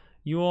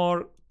you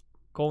are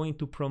going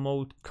to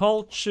promote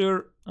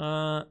culture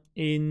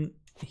in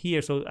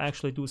here, so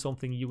actually do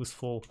something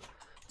useful.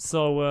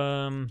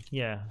 So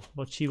yeah,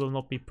 but she will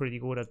not be pretty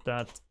good at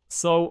that.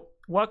 So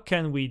what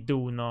can we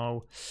do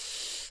now?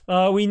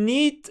 We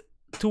need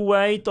to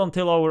wait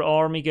until our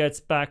army gets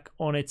back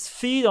on its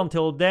feet.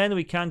 Until then,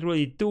 we can't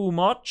really do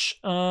much.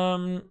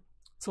 So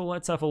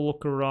let's have a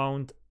look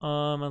around,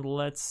 and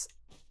let's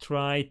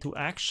try to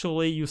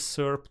actually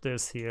usurp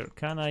this here.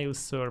 Can I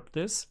usurp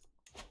this?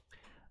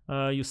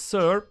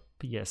 Usurp,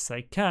 yes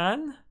I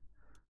can.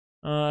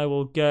 I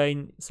will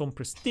gain some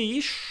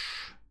prestige.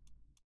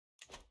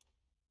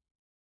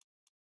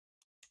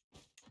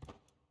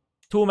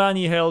 Too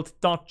many held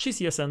duchies,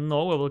 yes and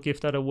no. I will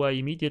give that away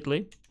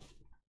immediately.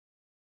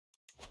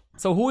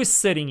 So who is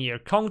sitting here?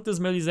 Countess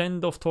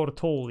Melisende of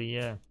Tortoli,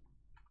 yeah.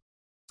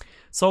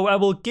 So I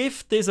will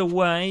give this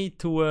away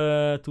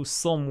to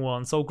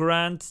someone. So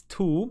grant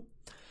 2.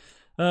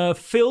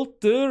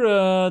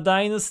 Filter,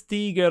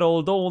 Dynasty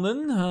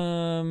Geroldonen,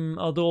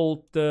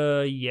 adult,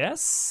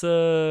 yes,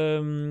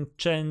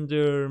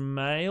 gender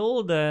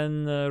male,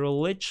 then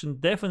religion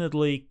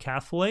definitely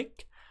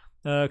Catholic,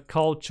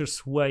 culture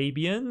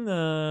Swabian,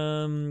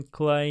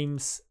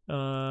 claims,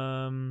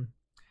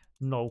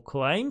 no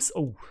claims.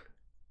 Oh,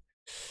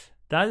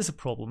 that is a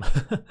problem.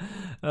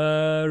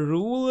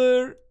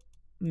 Ruler,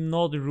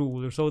 not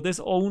ruler. So this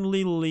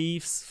only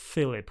leaves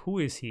Philip. Who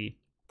is he?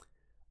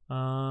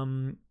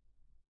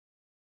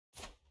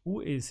 Who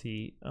is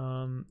he?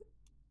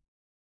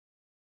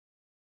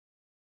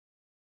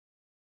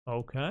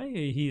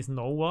 Okay, he's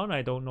no one.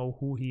 I don't know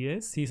who he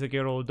is. He's a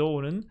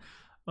Geroldonen.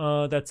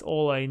 That's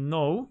all I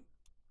know.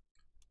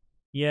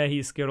 Yeah,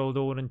 he's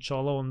Geroldonen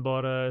Chalon,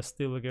 but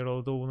still a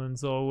Geroldonen.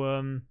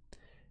 So,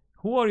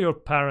 who are your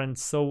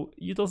parents? So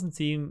he doesn't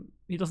seem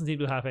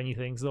to have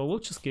anything. So we'll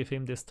just give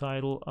him this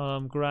title.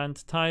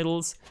 Grant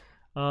titles,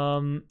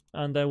 and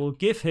I will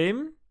give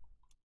him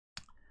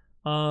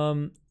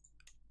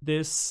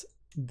this,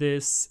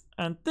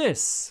 and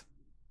this.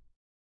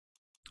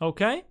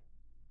 Okay.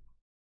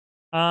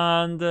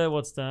 And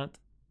what's that?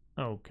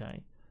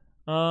 Okay.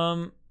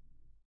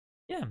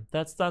 Yeah,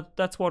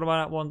 that's what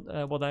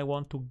I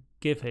want to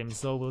give him.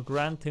 So we'll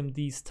grant him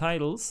these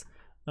titles,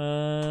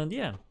 and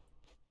yeah,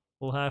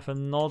 we'll have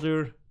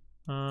another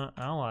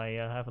ally.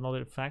 I have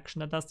another faction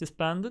that has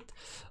disbanded.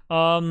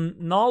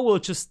 Now we'll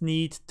just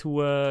need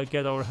to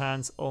get our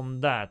hands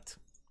on that.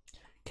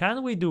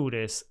 Can we do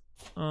this?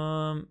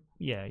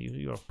 Yeah,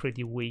 you're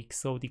pretty weak.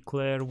 So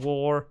declare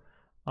war.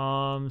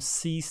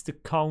 Seize the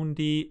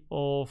county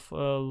of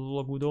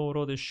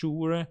Logudoro de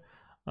Shure.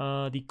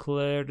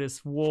 Declare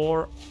this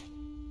war.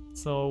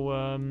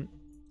 So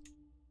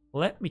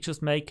let me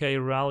just make a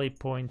rally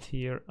point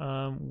here.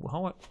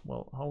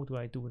 How do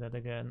I do that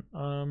again?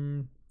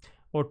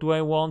 Or do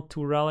I want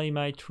to rally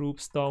my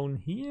troops down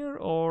here?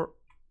 Or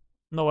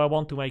no, I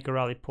want to make a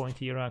rally point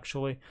here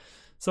actually.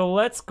 So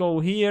let's go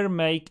here,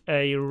 make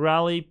a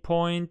rally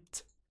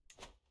point,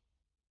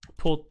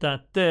 put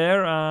that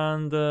there,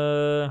 and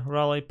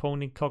rally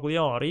point in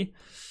Cagliari.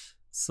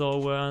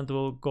 So and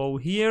we'll go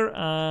here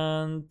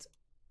and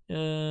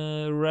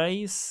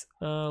raise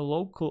a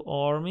local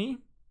army.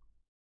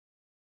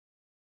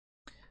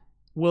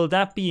 Will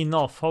that be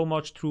enough? How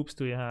much troops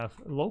do you have?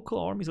 Local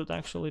armies would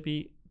actually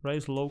be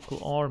raise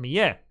local army.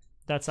 Yeah,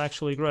 that's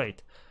actually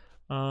great.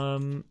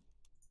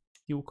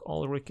 Duke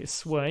Ulrich is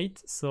swayed,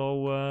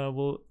 so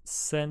we'll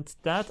send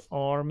that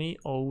army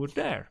over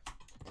there.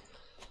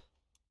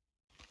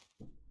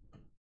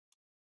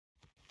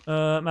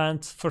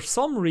 And for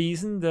some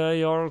reason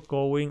they are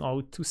going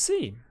out to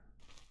sea.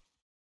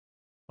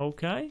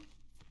 Okay,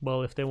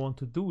 well, if they want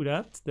to do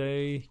that,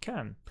 they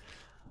can.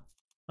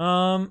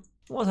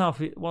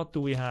 What do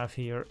we have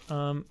here?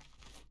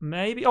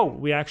 Maybe, oh,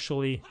 we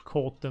actually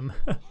caught them.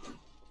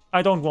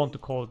 I don't want to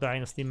call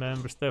dynasty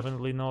members,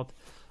 definitely not.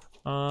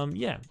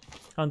 Yeah,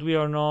 and we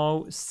are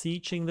now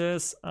sieging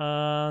this,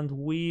 and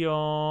we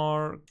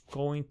are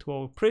going to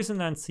our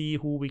prison and see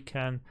who we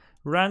can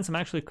ransom.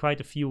 Actually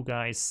quite a few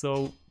guys,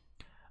 so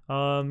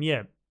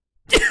yeah.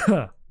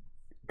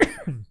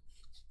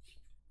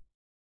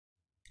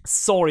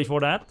 Sorry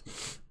for that.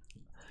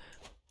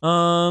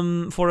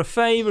 For a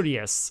favor,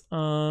 yes.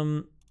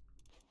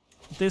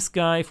 This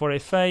guy for a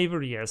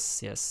favor,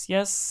 yes.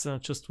 I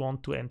just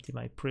want to empty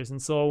my prison.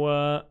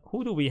 So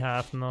who do we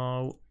have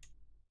now?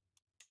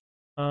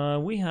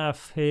 We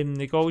have him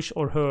negotiate,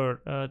 or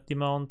her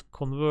demand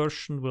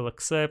conversion, will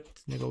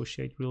accept,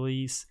 negotiate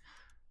release.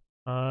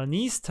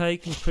 Niece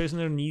taken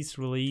prisoner, niece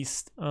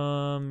released.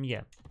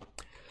 Yeah.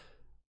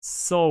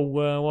 So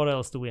what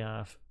else do we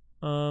have?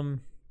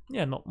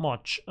 Yeah, not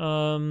much.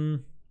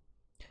 And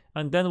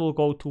then we'll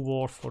go to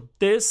war for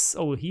this.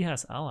 Oh, he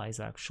has allies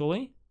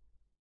actually.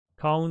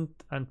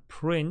 Count and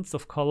Prince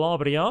of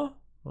Calabria,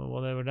 or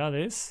whatever that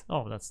is.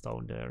 Oh, that's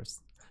down there.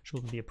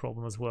 Shouldn't be a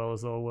problem as well.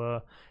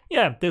 So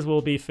yeah, this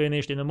will be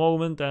finished in a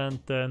moment, and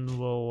then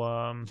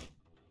we'll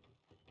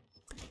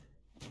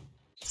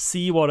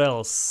see what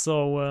else.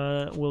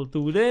 So we'll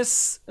do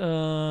this,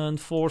 and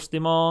force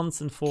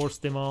demands,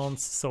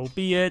 so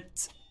be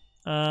it.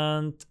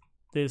 And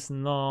this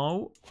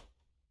now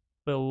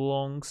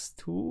belongs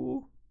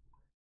to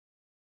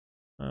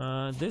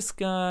this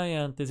guy,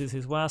 and this is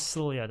his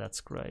vassal. Yeah,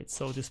 that's great.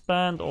 So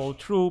disband all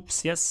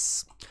troops,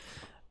 yes.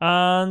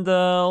 And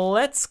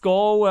let's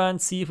go and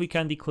see if we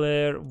can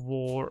declare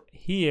war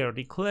here.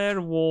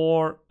 Declare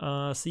war,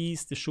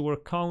 seize the Shore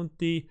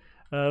County,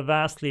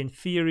 vastly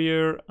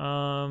inferior.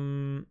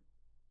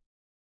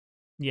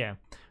 Yeah,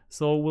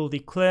 so we'll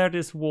declare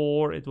this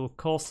war. It will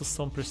cost us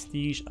some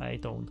prestige, I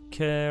don't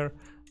care.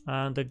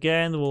 And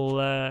again, we'll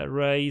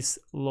raise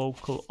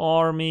local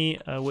army,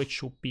 which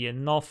should be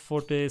enough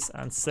for this,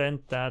 and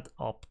send that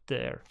up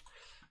there.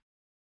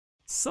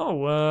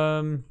 So,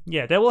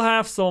 yeah, they will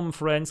have some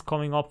friends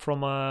coming up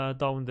from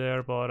down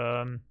there, but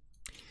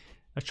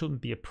that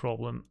shouldn't be a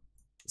problem.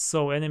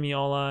 So, enemy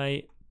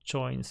ally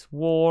joins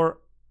war.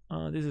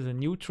 This is a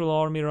neutral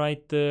army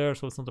right there,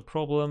 so it's not a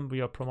problem.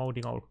 We are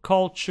promoting our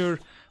culture.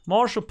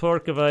 Martial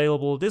perk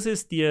available. This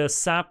is the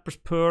Sappers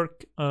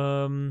perk.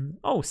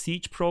 Oh,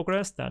 siege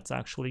progress. That's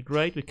actually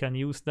great. We can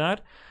use that.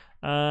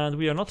 And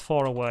we are not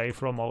far away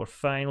from our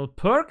final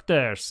perk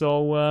there.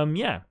 So,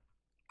 yeah.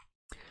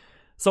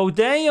 So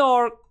they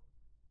are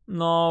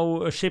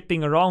now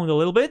shipping around a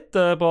little bit,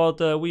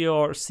 but we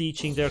are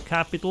sieging their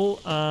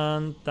capital,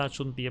 and that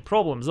shouldn't be a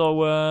problem. So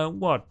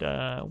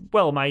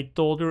well, my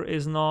daughter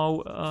is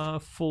now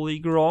fully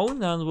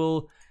grown, and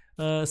we'll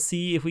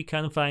see if we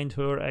can find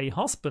her a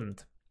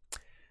husband.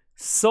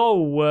 So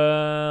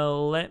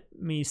let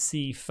me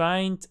see,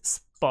 find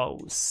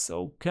spouse.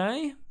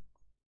 Okay,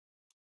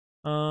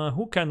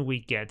 who can we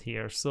get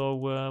here? So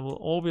we'll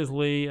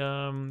obviously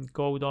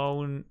go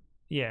down.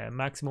 Yeah,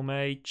 maximum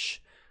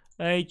age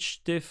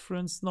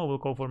difference. No, we'll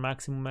go for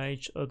maximum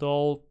age.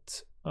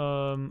 Adult.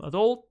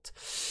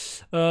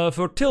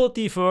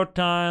 Fertility,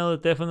 fertile,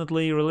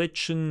 definitely.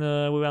 Religion,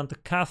 we want a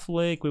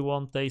Catholic. We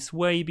want a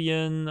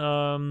Swabian.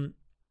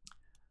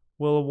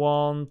 We'll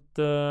want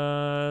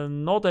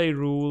not a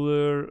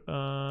ruler.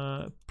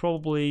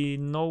 Probably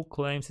no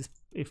claims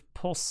if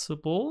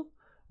possible.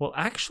 Well,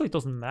 actually, it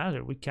doesn't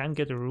matter. We can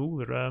get a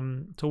ruler.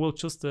 So we'll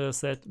just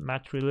set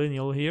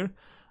matrilineal here.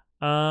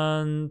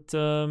 And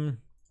no,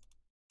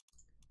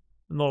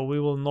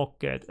 we will not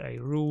get a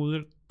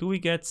ruler. Do we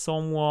get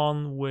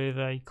someone with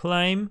a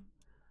claim?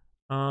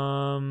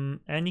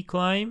 Any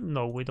claim?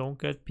 No, we don't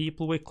get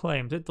people with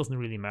claims. It doesn't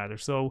really matter.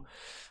 So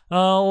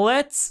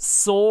let's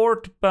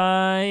sort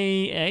by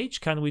age.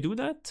 Can we do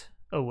that?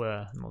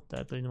 Oh, not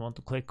that. I didn't want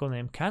to click on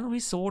him. Can we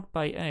sort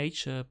by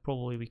age?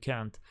 Probably we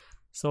can't.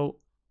 So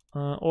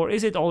or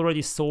is it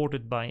already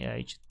sorted by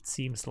age? It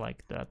seems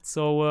like that.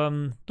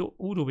 So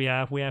who do we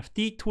have? We have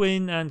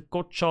D-Twin and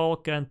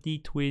Gottschalk and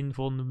D-Twin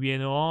von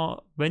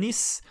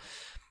Venice.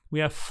 We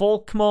have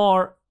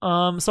Volkmar.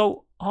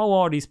 So how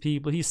are these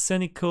people? He's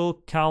cynical,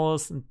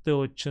 callous, and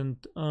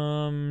diligent.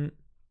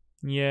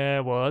 Yeah,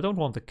 well, I don't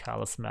want a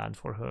callous man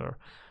for her.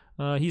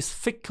 He's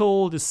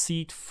fickle,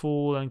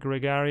 deceitful, and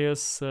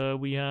gregarious.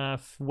 We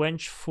have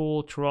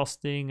vengeful,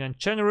 trusting, and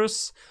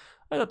generous.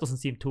 That doesn't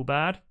seem too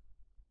bad.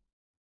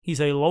 He's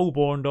a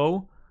lowborn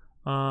though.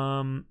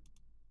 Hans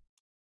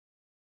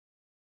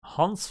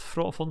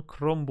von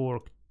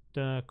Kronborg,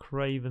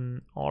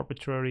 craven,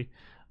 arbitrary.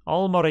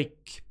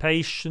 Almaric,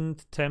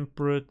 patient,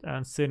 temperate,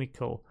 and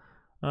cynical.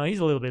 He's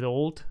a little bit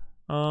old.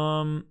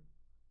 And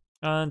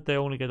they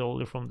only get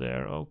older from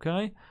there.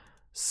 Okay.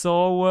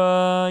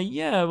 So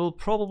yeah, we'll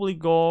probably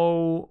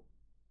go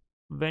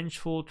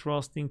vengeful,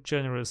 trusting,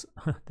 generous.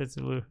 That's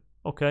a little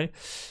okay.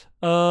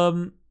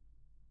 Does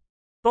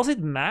it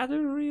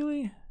matter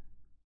really?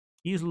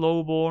 He's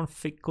lowborn,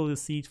 fickle,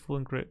 deceitful,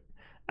 and great.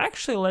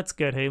 Actually, let's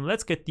get him.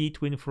 Let's get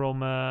D-Twin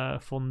from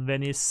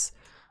Venice.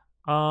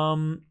 You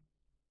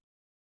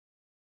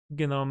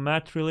know,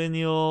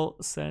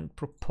 matrilineal, send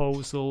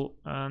proposal,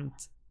 and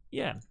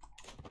yeah,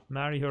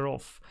 marry her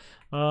off.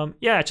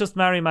 Yeah, just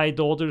marry my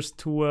daughters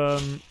to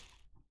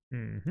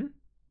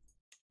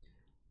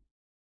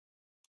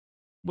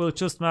We'll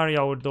just marry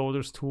our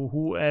daughters to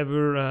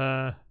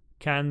whoever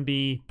can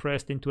be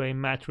pressed into a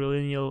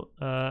matrilineal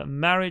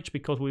marriage,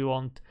 because we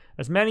want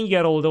as many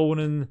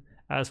Geraldonen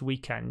as we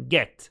can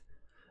get.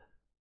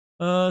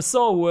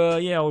 So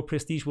yeah, our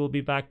prestige will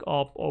be back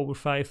up over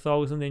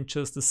 5,000 in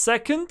just a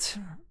second.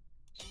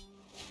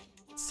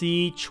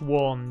 Siege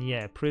won,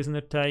 yeah,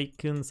 prisoner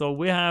taken. So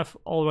we have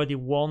already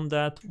won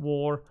that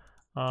war.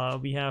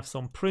 We have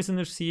some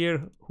prisoners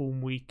here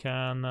whom we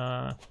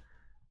can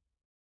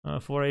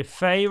for a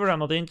favor. I'm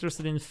not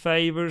interested in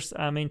favors,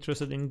 I'm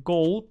interested in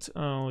gold.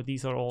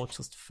 These are all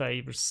just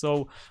favors,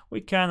 so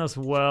we can as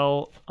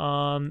well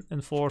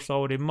enforce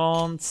our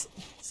demands,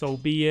 so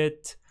be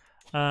it.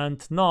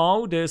 And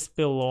now this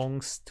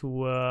belongs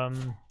to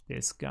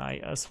this guy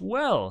as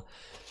well,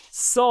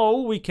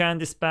 so we can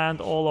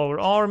disband all our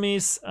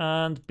armies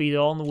and be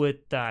done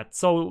with that.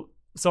 So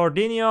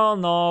Sardinia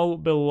now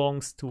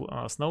belongs to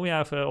us. Now we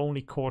have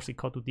only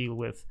Corsica to deal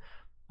with.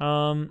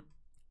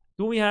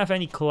 Do we have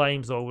any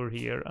claims over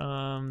here?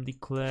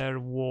 Declare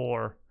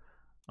war.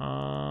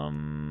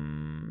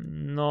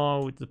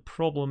 No, the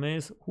problem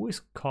is, who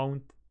is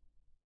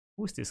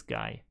this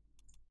guy?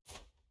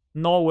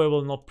 No, I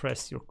will not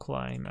press your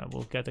claim. I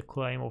will get a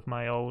claim of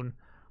my own.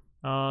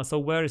 So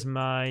where is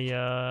my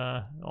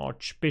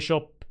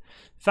Archbishop?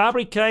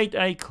 Fabricate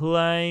a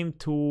claim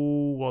to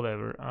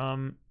whatever.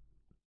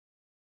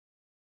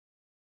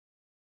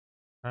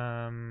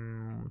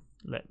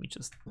 Let me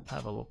just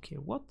have a look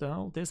here. What the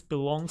hell? This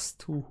belongs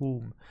to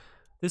whom?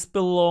 This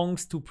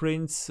belongs to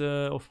Prince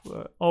of...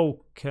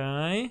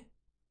 okay.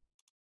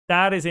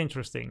 That is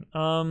interesting.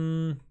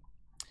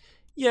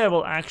 Yeah,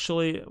 we'll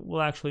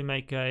actually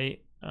make a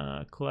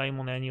claim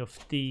on any of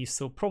these,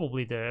 so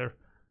probably there.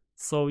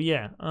 So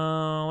yeah,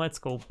 let's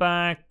go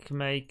back,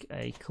 make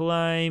a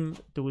claim,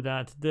 do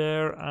that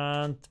there,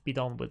 and be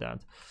done with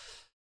that.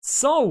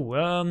 So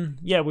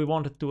yeah, we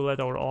wanted to let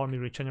our army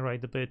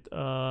regenerate a bit,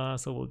 so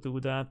we'll do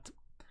that.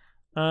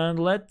 And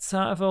let's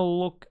have a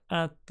look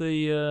at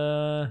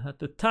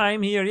the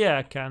time here. Yeah,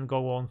 I can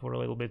go on for a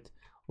little bit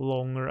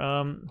longer.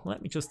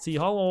 Let me just see,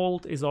 how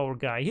old is our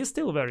guy? He's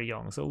still very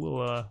young,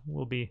 so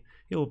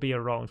he'll be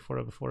around for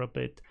a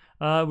bit.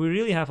 We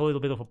really have a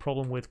little bit of a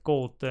problem with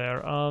gold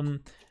there.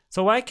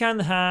 So I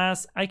can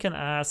ask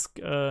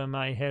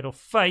my head of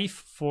faith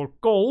for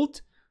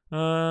gold.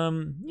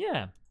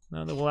 Yeah,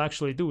 and we'll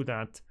actually do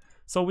that.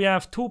 So we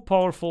have two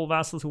powerful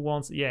vassals who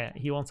wants, yeah,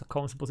 he wants a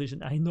constant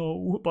position. I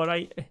know, but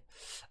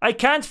I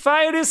can't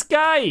fire this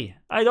guy.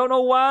 I don't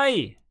know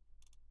why.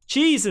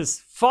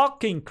 Jesus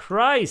fucking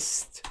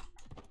Christ.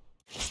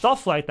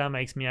 Stuff like that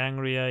makes me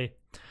angry, eh?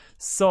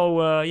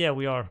 So yeah,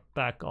 we are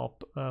back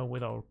up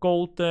with our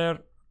gold there.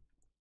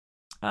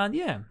 And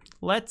yeah,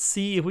 let's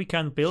see if we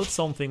can build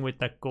something with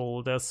that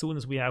gold as soon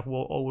as we have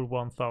over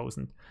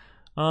 1,000.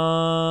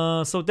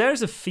 So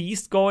there's a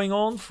feast going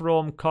on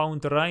from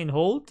Count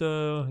Reinhold.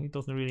 It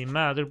doesn't really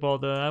matter,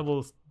 but I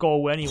will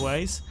go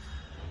anyways.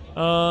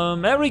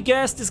 Every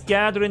guest is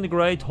gathered in the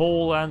great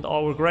hall, and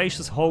our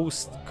gracious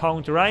host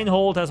Count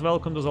Reinhold has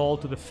welcomed us all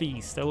to the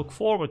feast. I look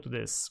forward to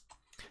this.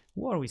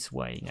 Who are we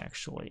swaying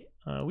actually?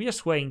 We are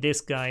swaying this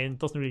guy, and it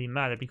doesn't really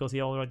matter because he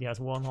already has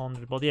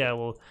 100. But yeah,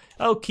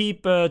 I'll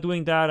keep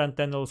doing that, and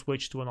then I'll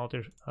switch to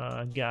another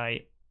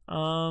guy.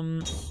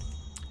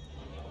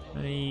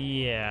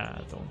 Yeah,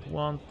 I don't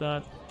want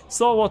that.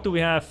 So what do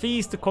we have?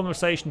 Feast the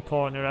conversation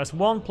partner. As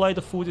one plate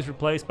of food is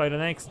replaced by the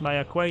next, my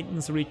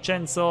acquaintance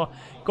Ricenzo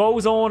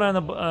goes on and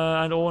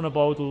on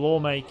about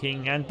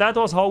lawmaking. And that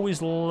was how we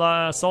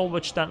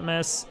salvaged that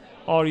mess.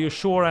 Are you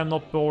sure I'm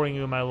not boring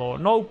you, my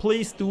lord? No,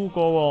 please do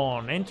go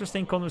on.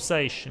 Interesting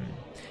conversation.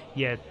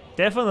 Yeah,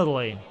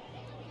 definitely.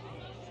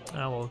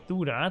 I will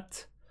do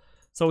that.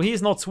 So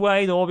he's not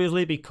swayed,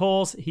 obviously,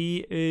 because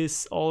he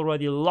is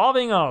already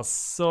loving us.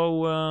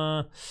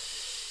 So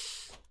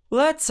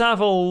let's have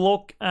a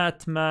look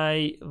at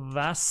my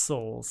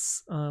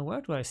vassals. Where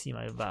do I see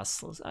my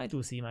vassals? I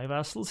do see my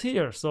vassals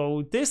here.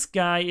 So this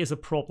guy is a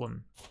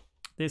problem.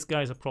 This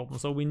guy is a problem.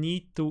 So we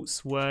need to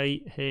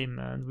sway him,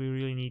 and we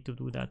really need to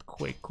do that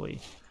quickly.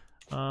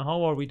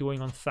 How are we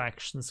doing on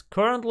factions?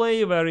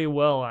 Currently, very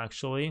well,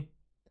 actually.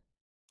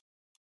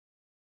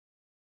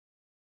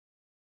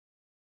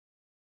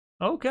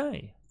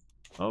 Okay,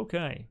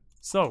 okay,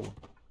 so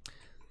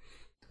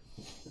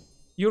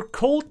your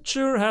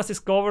culture has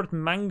discovered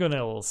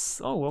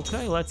mangonels. Oh,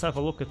 okay, let's have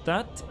a look at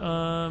that.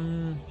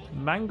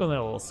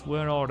 Mangonels,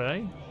 where are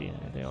they? Yeah,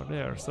 they are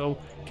there. So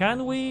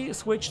can we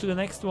switch to the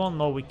next one?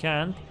 No, we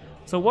can't.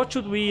 So what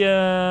should we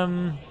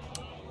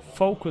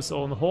focus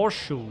on?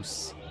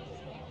 Horseshoes.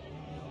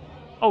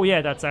 Oh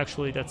yeah, that's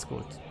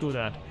good. Do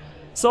that.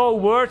 So,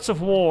 words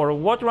of war.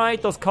 What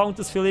right does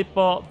Countess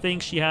Philippa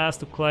think she has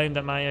to claim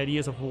that my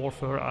ideas of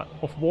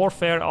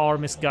warfare are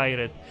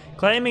misguided?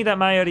 Claiming that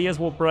my ideas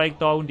will break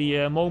down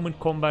the moment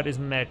combat is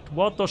met.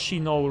 What does she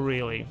know,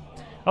 really?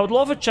 I would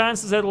love a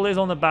chance to settle this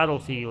on the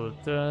battlefield.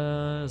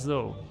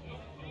 So.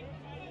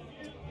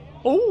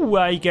 Oh,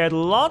 I get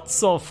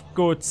lots of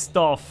good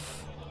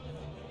stuff.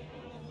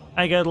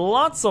 I get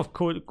lots of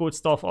good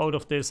stuff out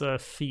of this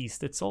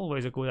feast. It's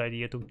always a good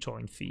idea to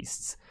join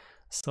feasts.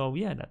 So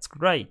yeah, that's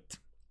great.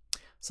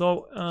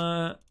 So,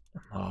 oh,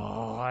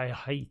 I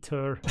hate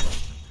her.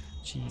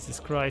 Jesus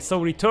Christ.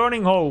 So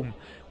returning home.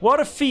 What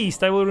a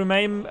feast. I will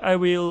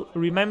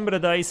remember the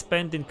days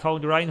spent in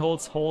Count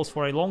Reinhold's halls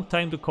for a long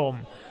time to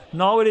come.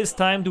 Now it is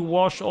time to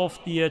wash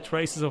off the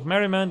traces of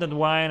merriment and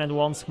wine and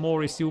once more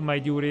resume my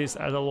duties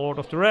as a lord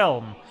of the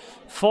realm.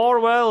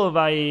 Farewell,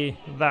 my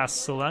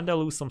vassal. And I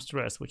lose some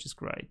stress, which is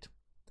great.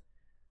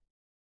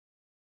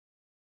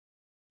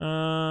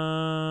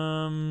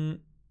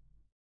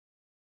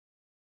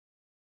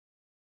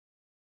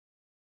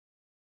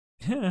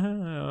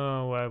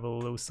 Oh, I will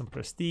lose some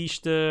prestige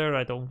there.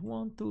 I don't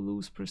want to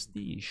lose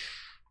prestige.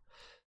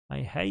 I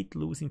hate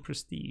losing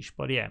prestige,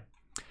 but yeah.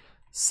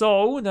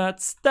 So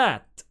that's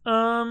that.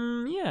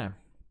 Yeah.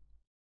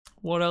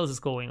 What else is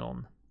going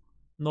on?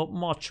 Not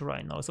much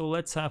right now. So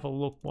let's have a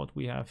look what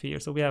we have here.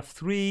 So we have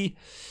 3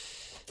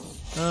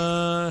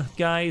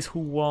 guys who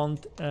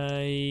want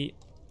a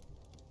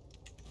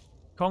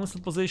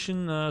Council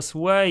position,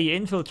 sway,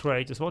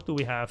 infiltrators. What do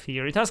we have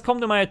here? It has come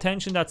to my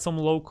attention that some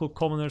local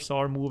commoners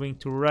are moving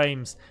to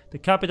Reims, the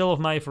capital of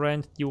my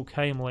friend Duke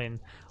Hamelin.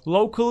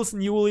 Locals,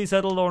 newly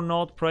settled or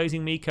not,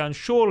 praising me can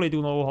surely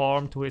do no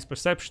harm to his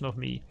perception of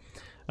me.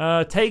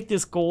 Take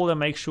this gold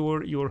and make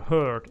sure you're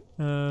heard.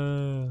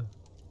 Do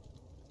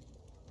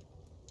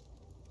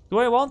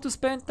I want to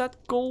spend that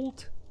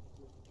gold?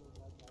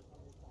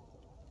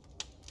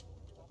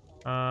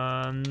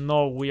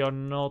 No, we are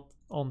not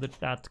under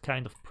that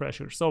kind of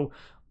pressure. So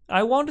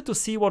I wanted to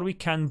see what we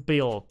can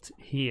build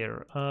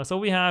here. So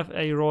we have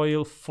a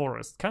royal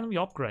forest. Can we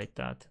upgrade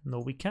that? No,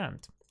 we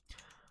can't.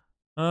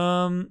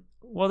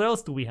 What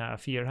else do we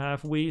have here?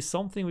 Have we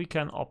something we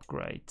can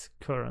upgrade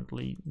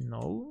currently?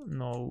 No,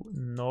 no,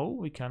 no,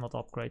 we cannot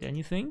upgrade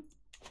anything.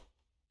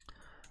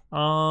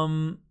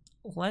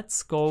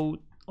 Let's go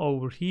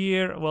over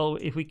here. Well,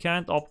 if we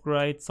can't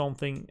upgrade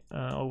something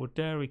over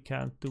there, we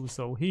can't do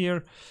so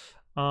here.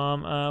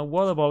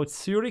 What about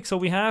Zurich? So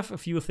we have a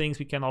few things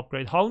we can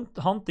upgrade.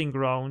 Hunting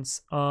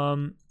grounds,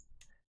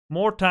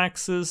 more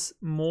taxes,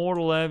 more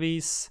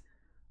levies,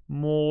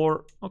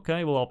 more.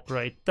 Okay, we'll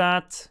upgrade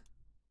that.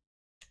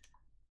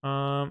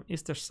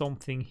 Is there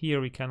something here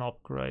we can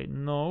upgrade?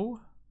 No.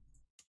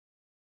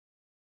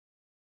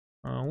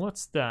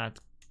 What's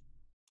that?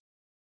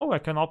 Oh, I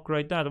can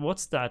upgrade that.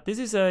 What's that? This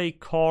is a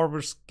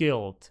Carver's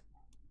Guild.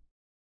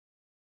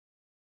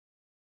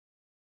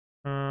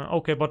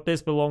 Okay, but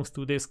this belongs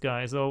to this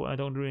guy, so I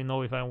don't really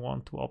know if I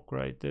want to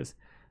upgrade this.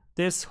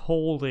 This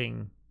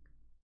holding.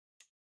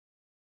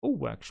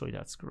 Oh, actually,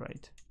 that's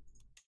great.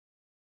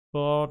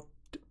 But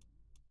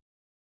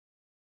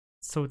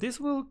so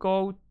this will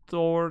go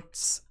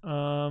towards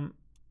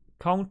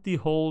county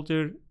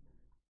holder.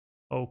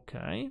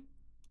 Okay.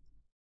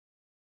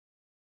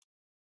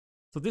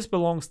 So this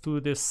belongs to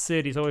the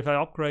city. So if I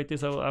upgrade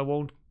this, I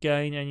won't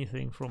gain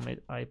anything from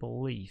it, I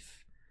believe.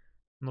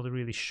 Not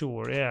really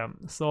sure. Yeah.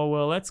 So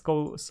let's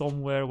go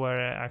somewhere where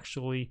I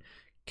actually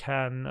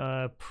can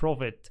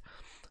profit.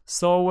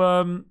 So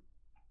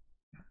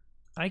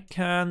I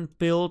can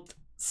build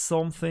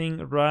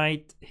something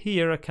right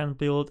here. I can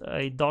build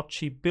a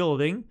duchy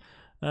building.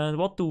 And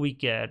what do we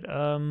get?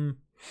 Army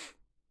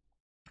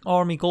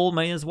gold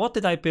maintenance. What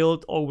did I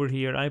build over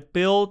here? I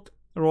built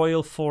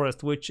royal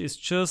forest, which is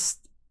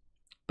just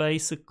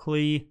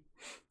basically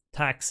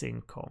tax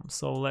income.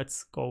 So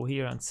let's go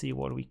here and see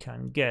what we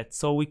can get.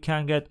 So we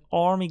can get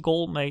army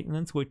gold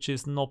maintenance, which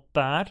is not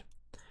bad.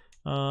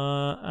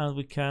 And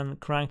we can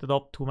crank it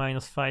up to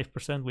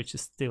 -5%, which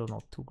is still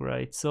not too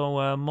great.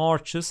 So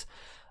marches,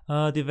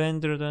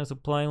 defender, then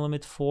supply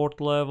limit, 4th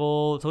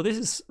level. So this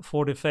is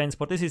for defense,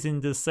 but this is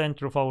in the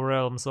center of our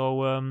realm.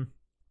 So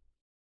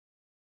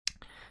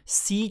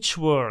siege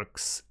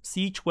works,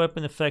 siege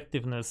weapon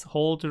effectiveness,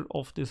 holder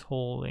of this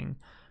holding,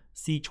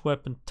 siege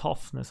weapon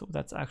toughness. Oh,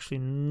 that's actually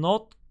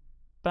not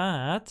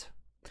bad.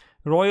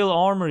 Royal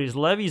armories,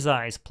 levy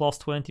size plus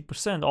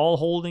 20%. All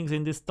holdings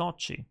in this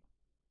duchy.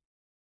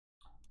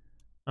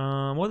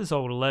 What is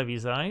our levy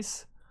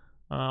size?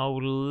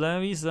 Our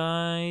levy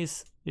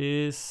size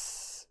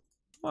is,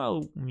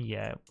 well,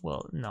 yeah,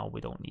 well, no, we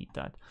don't need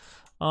that.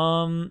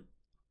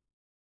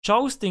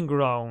 Jousting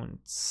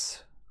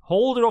grounds,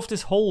 holder of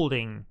this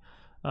holding.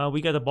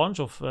 We get a bunch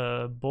of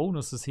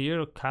bonuses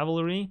here.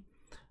 Cavalry,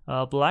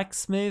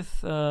 blacksmith,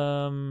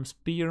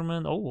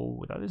 spearman.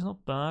 Oh, that is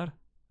not bad.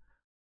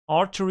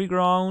 Archery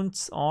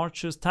grounds,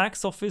 archers,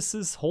 tax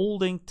offices,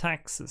 holding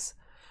taxes.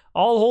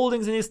 All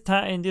holdings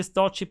in this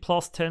duchy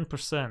plus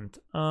 10%.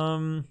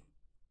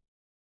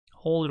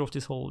 Holder of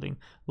this holding.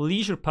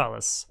 Leisure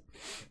palace.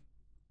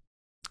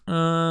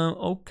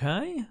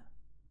 Okay.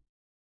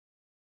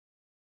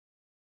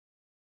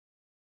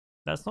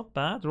 That's not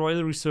bad.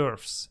 Royal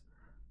reserves.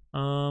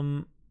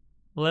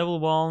 Level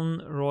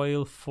 1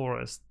 royal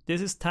forest.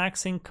 This is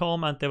tax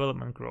income and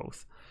development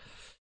growth.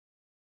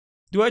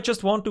 Do I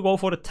just want to go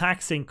for the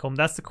tax income?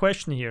 That's the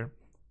question here.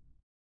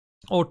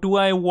 Or do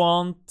I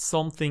want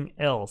something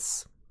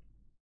else?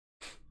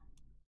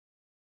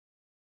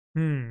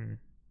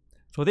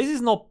 So this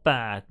is not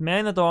bad.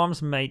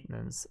 Man-at-arms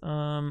maintenance.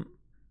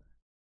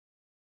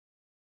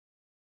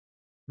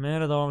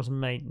 Man-at-arms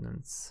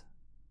maintenance.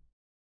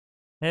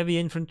 Heavy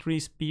infantry,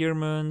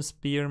 spearmen,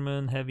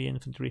 heavy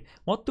infantry.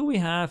 What do we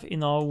have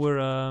in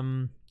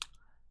our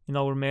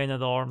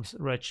man-at-arms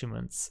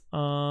regiments?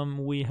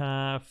 We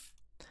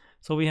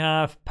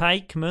have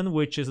pikemen,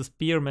 which is a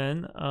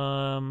spearman.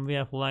 We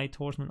have light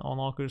horsemen,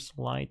 onagers,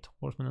 light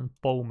horsemen, and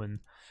bowmen.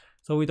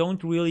 So we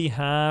don't really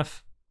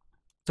have.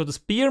 So the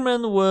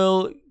spearmen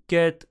will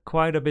get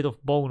quite a bit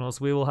of bonus.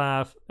 We will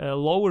have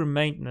lower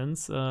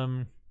maintenance.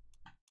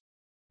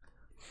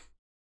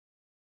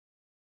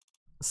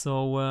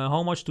 So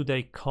how much do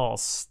they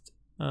cost?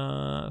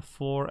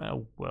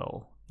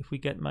 Well, if we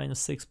get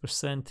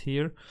 -6%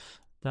 here,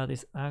 that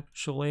is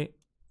actually.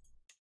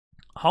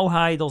 How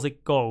high does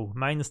it go?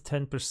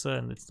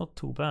 -10%. It's not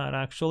too bad,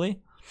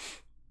 actually.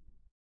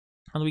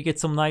 And we get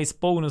some nice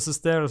bonuses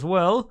there as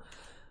well.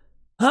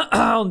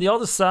 On the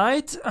other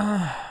side.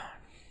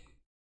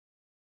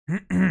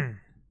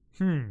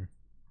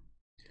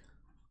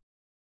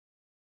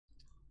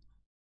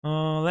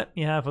 Let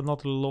me have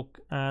another look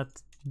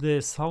at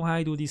this. How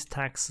high do these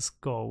taxes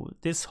go?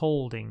 This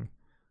holding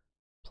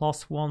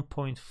plus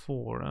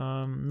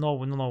 1.4.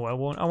 No.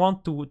 I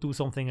want to do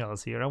something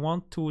else here. I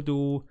want to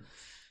do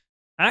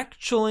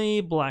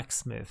actually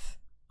blacksmith.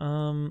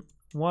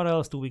 What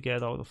else do we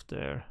get out of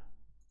there?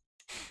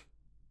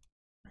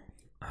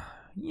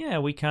 Yeah,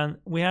 we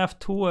have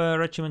 2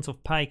 regiments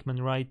of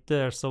pikemen right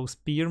there. So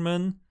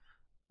spearmen.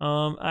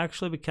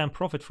 Actually, we can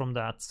profit from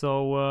that.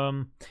 So,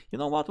 you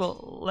know what?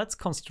 Well, let's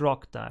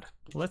construct that.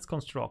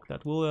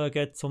 We'll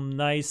get some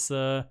nice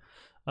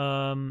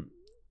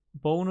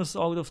bonus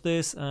out of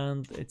this,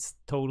 and it's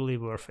totally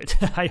worth it.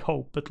 I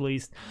hope, at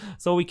least.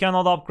 So we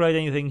cannot upgrade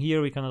anything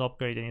here. We cannot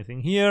upgrade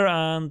anything here,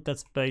 and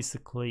that's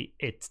basically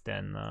it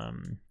then.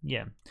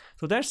 Yeah.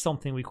 So there's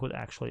something we could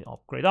actually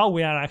upgrade. Oh,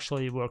 we are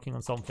actually working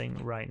on something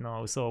right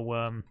now.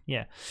 So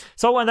yeah.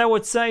 So, and I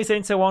would say,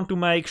 since I want to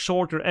make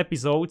shorter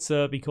episodes,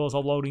 because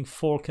uploading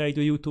 4K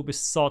to YouTube is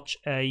such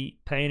a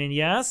pain in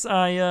the ass,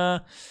 I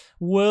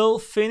will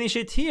finish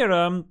it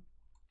here.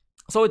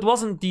 So it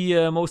wasn't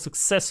the most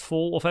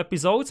successful of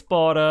episodes,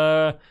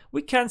 but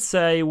we can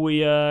say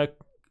we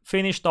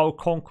finished our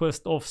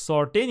conquest of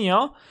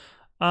Sardinia,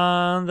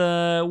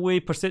 and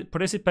we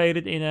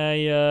participated in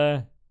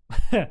a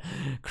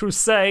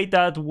crusade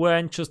that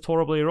went just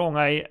horribly wrong.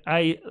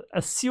 I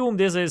assume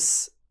this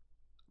is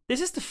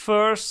the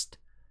first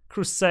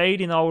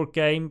crusade in our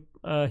game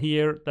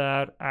here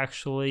that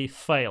actually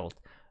failed.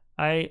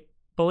 I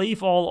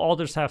believe all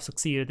others have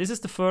succeeded. This is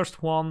the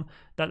first one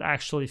that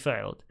actually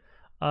failed.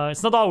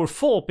 It's not our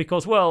fault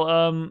because,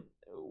 well,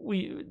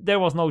 there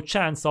was no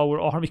chance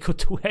our army could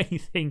do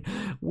anything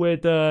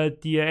with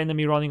the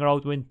enemy running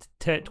around with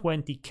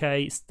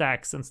 20k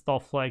stacks and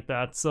stuff like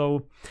that.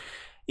 So,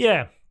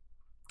 yeah,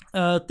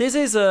 this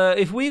is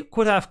if we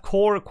could have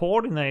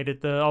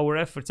coordinated our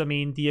efforts. I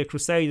mean, the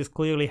Crusaders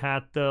clearly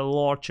had the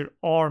larger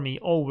army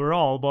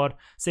overall, but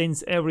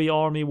since every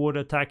army would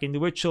attack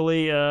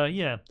individually,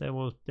 yeah, they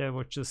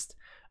were just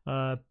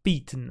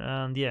beaten,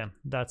 and yeah,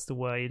 that's the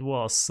way it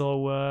was.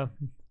 So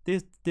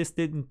this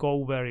didn't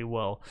go very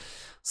well.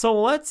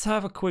 So let's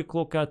have a quick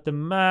look at the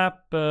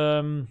map.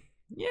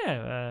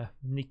 Yeah,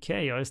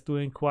 Nicaea is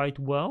doing quite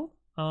well.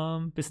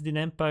 Byzantine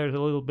Empire is a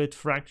little bit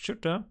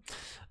fractured, and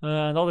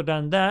other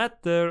than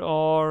that, there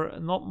are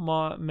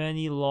not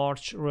many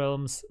large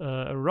realms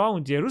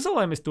around.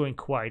 Jerusalem is doing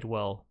quite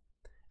well.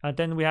 And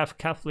then we have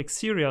Catholic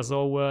Syria,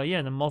 so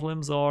yeah, the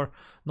Muslims are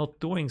not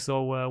doing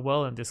so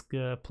well in this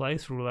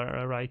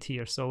playthrough right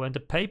here. So, and the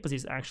papacy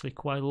is actually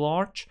quite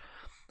large.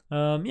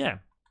 Yeah.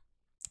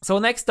 So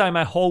next time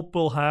I hope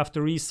we'll have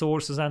the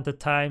resources and the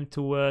time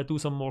to do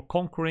some more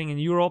conquering in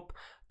Europe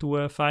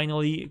to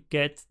finally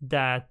get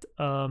that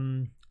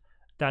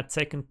that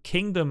second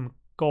kingdom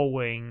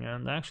going.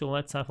 And actually,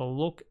 let's have a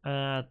look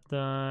at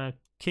the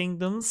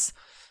kingdoms.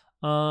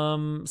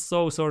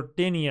 So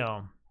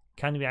Sardinia.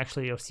 Can we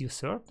actually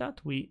usurp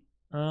that? We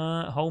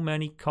how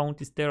many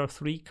counties? There are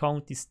 3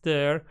 counties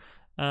there,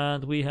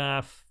 and we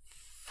have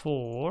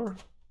 4.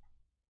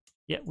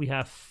 Yeah, we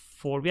have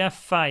 4. We have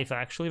 5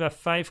 actually. We have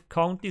 5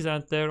 counties,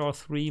 and there are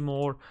 3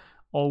 more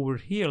over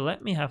here.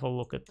 Let me have a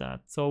look at that.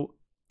 So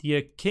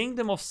the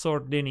Kingdom of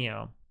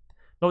Sardinia.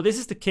 No, this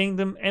is the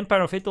Kingdom,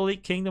 Empire of Italy,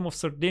 Kingdom of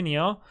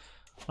Sardinia.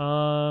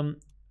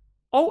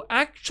 Oh,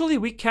 actually,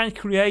 we can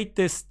create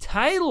this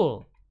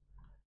title.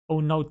 Oh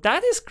no,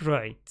 that is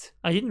great.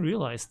 I didn't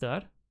realize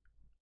that.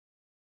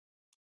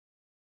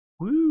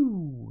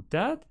 Woo,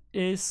 that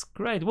is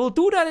great. We'll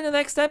do that in the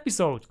next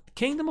episode.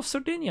 Kingdom of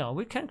Sardinia.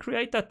 We can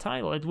create that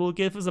title. It will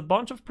give us a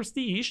bunch of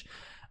prestige.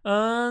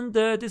 And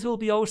this will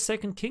be our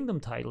second kingdom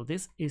title.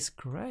 This is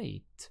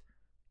great.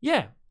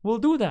 Yeah, we'll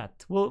do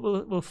that.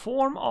 We'll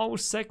form our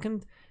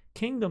second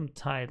kingdom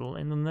title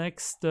in the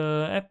next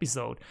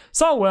episode.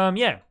 So,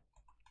 yeah.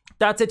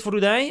 That's it for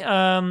today.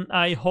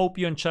 I hope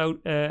you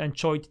enjoyed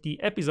the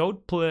episode.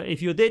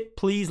 If you did,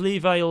 please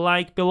leave a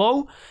like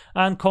below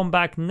and come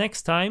back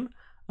next time.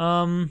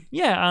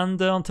 Yeah,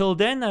 and until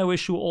then, I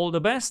wish you all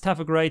the best. Have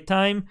a great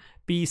time.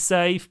 Be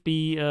safe,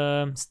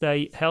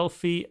 stay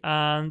healthy,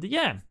 and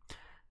yeah,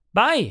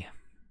 bye.